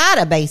La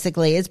Cañada,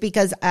 basically, is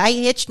because I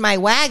hitched my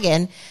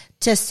wagon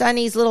to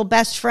Sonny's little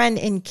best friend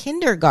in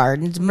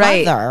kindergarten's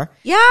mother.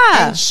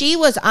 Yeah. And she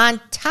was on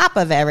top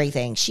of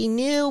everything. She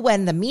knew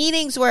when the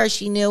meetings were.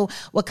 She knew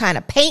what kind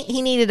of paint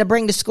he needed to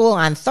bring to school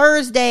on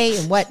Thursday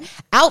and what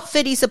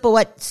outfit he said,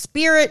 what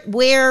spirit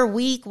wear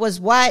week was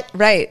what.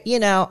 Right.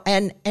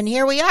 And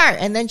here we are.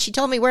 And then she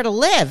told me where to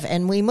live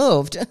and we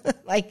moved.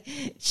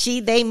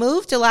 They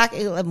moved to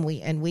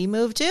and we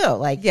moved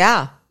too.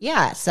 yeah.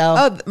 Yeah.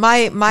 So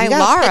my You gotta pick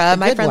Laura, the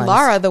my good friend ones.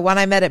 Laura, the one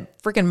I met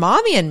at freaking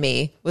Mommy and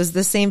Me, was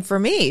the same for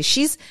me.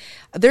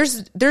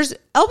 There's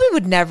Elby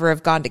would never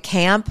have gone to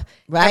camp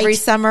every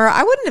summer.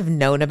 I wouldn't have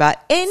known about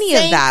any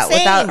of that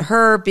without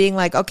her being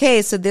like,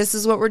 okay, so this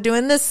is what we're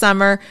doing this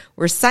summer.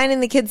 We're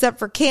signing the kids up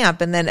for camp.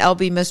 And then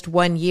Elby missed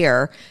 1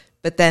 year,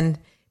 but then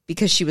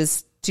because she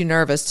was too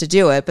nervous to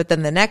do it. But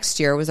then the next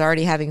year was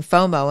already having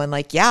FOMO and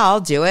like, yeah,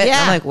 I'll do it.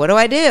 Yeah. I'm like, what do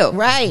I do?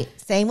 right.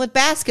 Same with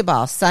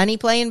basketball. Sonny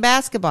playing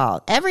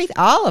basketball.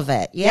 All of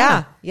it.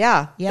 Yeah.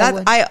 Yeah.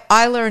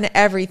 I learn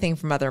everything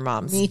from other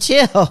moms. Me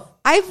too.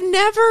 I've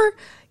never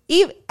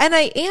even, and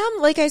I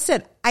am, like I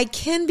said, I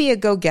can be a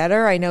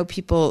go-getter. I know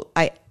people,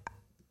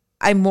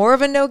 I'm more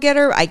of a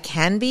no-getter. I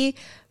can be,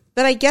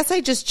 but I guess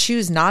I just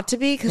choose not to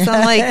be because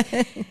I'm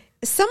like,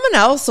 someone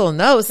else will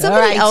know.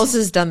 Somebody else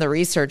has done the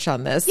research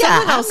on this. Yeah,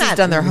 Someone else has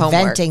done their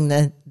homework. Inventing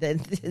the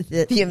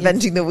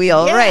inventing the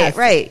wheel. Yes.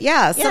 Right.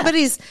 Yeah.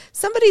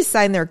 Somebody's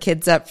signed their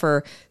kids up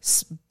for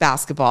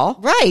basketball.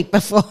 right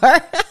before.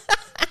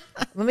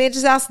 Let me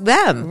just ask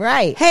them.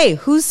 Right. Hey,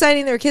 who's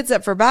signing their kids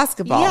up for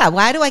basketball? Yeah.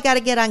 Why do I got to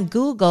get on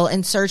Google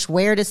and search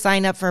where to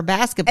sign up for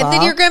basketball? And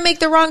then you're going to make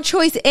the wrong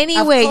choice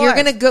anyway. You're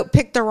course. going to go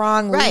pick the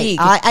wrong league.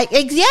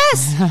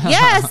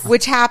 Yes.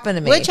 Which happened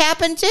to me. Which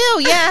happened too.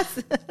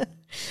 Yes.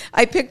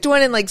 I picked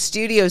one in like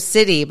Studio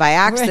City by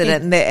accident,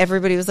 Right. and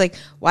everybody was like,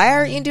 "Why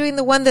aren't you doing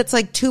the one that's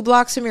like 2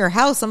 blocks from your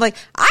house?" I'm like,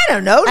 "I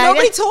don't know.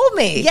 Nobody told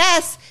me."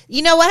 Yes.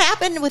 You know what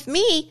happened with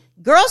me?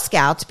 Girl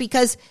Scouts,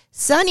 because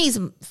Sonny's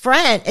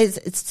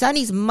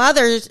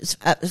mother's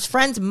his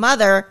friend's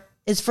mother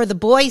is for the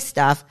boy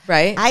stuff.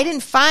 Right. I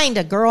didn't find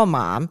a girl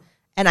mom.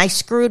 And I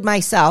screwed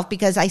myself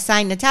because I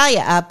signed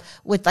Natalia up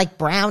with like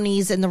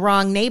brownies in the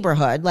wrong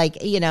neighborhood, with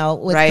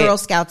Right. Girl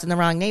Scouts in the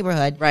wrong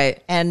neighborhood.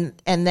 Right. And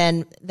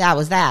then that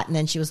was that. And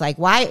then she was like,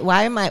 why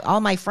am I, all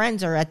my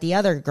friends are at the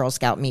other Girl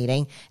Scout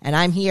meeting and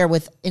I'm here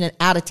in an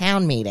out of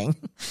town meeting.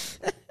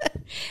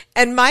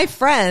 And my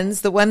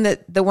friends, the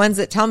ones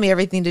that tell me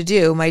everything to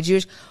do, my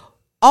Jewish,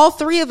 all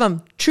 3 of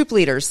them, troop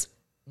leaders.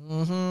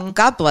 Mm-hmm.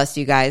 God bless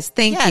you guys.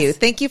 Thank you.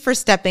 Thank you for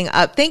stepping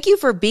up. Thank you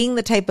for being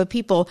the type of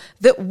people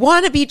that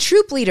want to be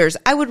troop leaders.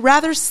 I would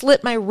rather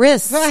slit my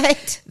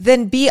wrists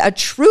than be a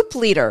troop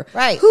leader.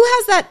 Right. Who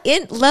has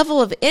that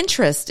level of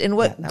interest in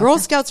what Girl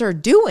Scouts are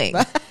doing?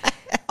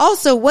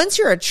 Also, once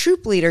you're a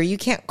troop leader, you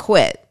can't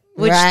quit,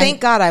 which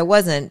thank God I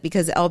wasn't,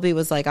 because LB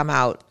was like, I'm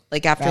out.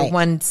 Like after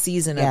one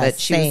season of it,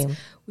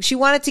 she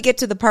wanted to get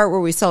to the part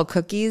where we sell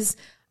cookies.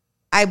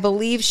 I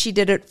believe she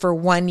did it for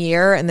 1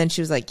 year, and then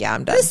she was like, yeah,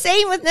 I'm done. The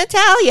same with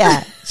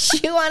Natalia.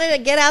 She wanted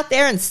to get out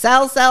there and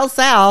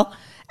sell.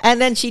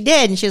 And then she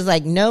did. And she was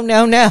like, no,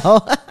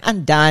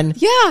 I'm done.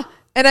 Yeah.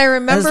 And I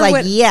remember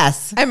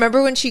yes. I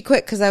remember when she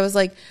quit, because I was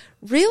like,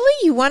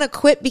 really, you want to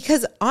quit?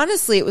 Because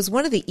honestly, it was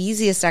one of the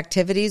easiest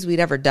activities we'd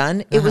ever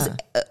done. It was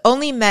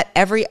only met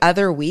every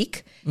other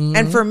week.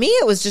 And for me,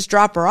 it was just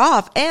drop her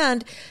off.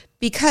 And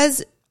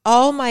because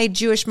all my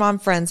Jewish mom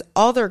friends,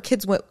 all their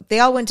kids they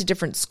all went to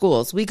different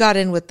schools. We got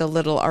in with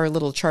our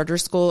little charter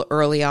school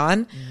early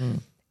on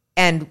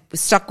and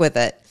stuck with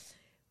it.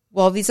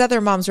 Well, these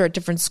other moms were at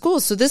different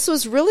schools. So this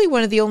was really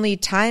one of the only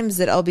times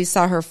that Elby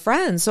saw her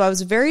friends. So I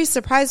was very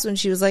surprised when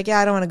she was like, yeah,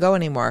 I don't want to go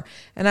anymore.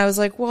 And I was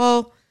like,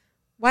 well,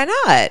 why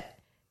not?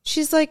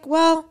 She's like,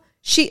 well,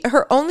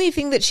 her only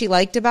thing that she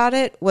liked about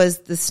it was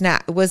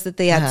that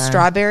they had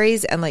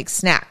strawberries and like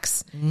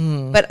snacks.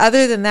 But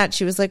other than that,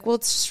 she was like, well,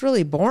 it's just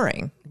really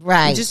boring.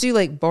 Right. You just do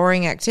like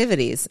boring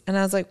activities. And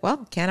I was like,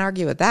 well, can't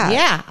argue with that.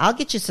 Yeah, I'll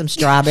get you some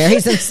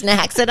strawberries and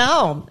snacks at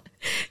home.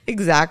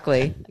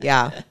 Exactly.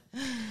 Yeah.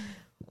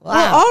 Wow.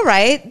 Well, all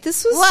right.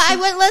 This was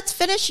let's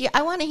finish.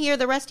 I want to hear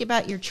the rest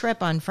about your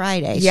trip on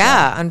Friday.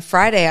 Yeah, on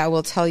Friday I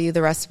will tell you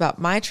the rest about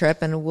my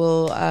trip, and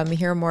we'll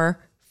hear more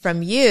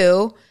from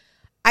you.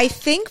 I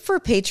think for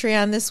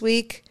Patreon this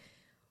week,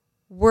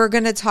 we're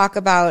going to talk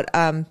about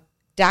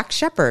Dak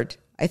Shepard.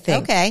 I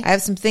think. Okay. I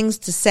have some things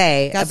to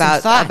say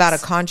about a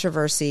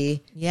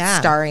controversy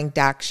starring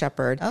Dak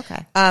Shepard.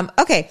 Okay.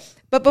 Okay.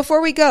 But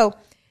before we go,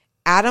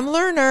 Adam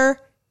Lerner,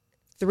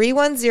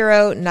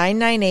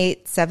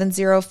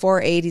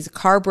 310-998-7048. He's a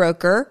car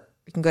broker.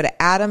 You can go to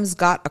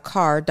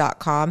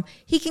adamsgotacar.com.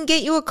 He can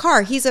get you a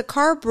car. He's a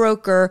car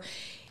broker.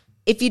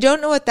 If you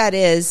don't know what that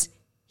is,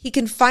 he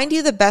can find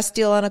you the best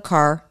deal on a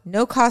car,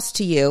 no cost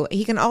to you.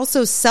 He can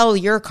also sell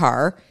your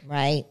car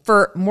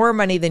for more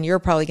money than you're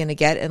probably going to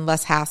get and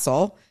less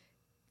hassle.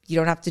 You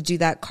don't have to do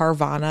that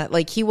Carvana.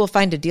 Like, he will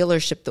find a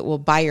dealership that will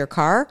buy your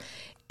car,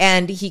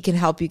 and he can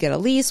help you get a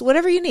lease,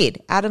 whatever you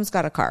need. Adam's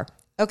got a car.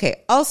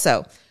 Okay.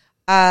 Also,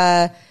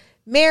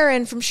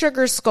 Marin from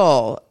Sugar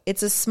Skull.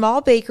 It's a small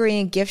bakery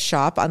and gift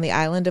shop on the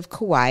island of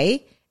Kauai.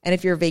 And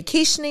if you're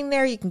vacationing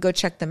there, you can go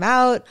check them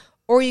out,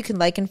 or you can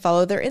like and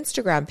follow their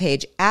Instagram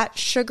page at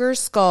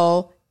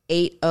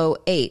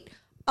SugarSkull808.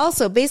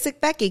 Also,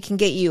 Basic Becky can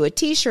get you a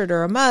t-shirt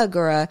or a mug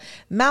or a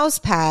mouse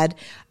pad.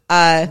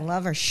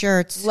 Love her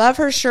shirts. Love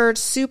her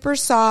shirts. Super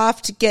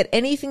soft. Get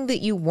anything that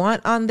you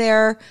want on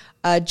there.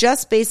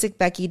 Just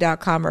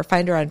basicbecky.com, or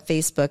find her on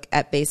Facebook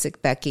at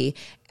Basic Becky.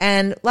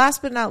 And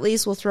last but not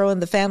least, we'll throw in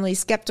the Family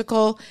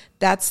Skeptical.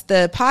 That's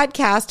the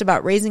podcast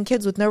about raising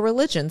kids with no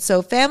religion.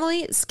 So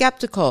Family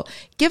Skeptical,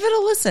 give it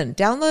a listen.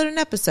 Download an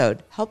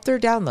episode. Help their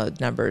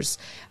download numbers.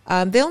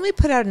 They only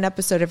put out an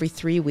episode every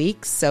 3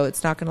 weeks, so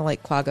it's not going to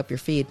like clog up your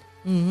feed.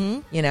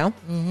 You know?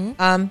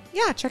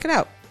 Yeah, check it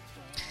out.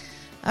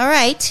 All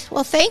right.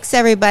 Well, thanks,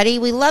 everybody.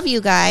 We love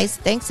you guys.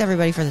 Thanks,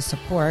 everybody, for the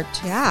support.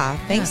 Yeah.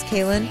 Thanks,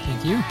 Kaylin.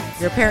 Thank you.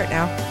 You're a parent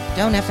now.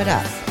 Don't F it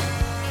up.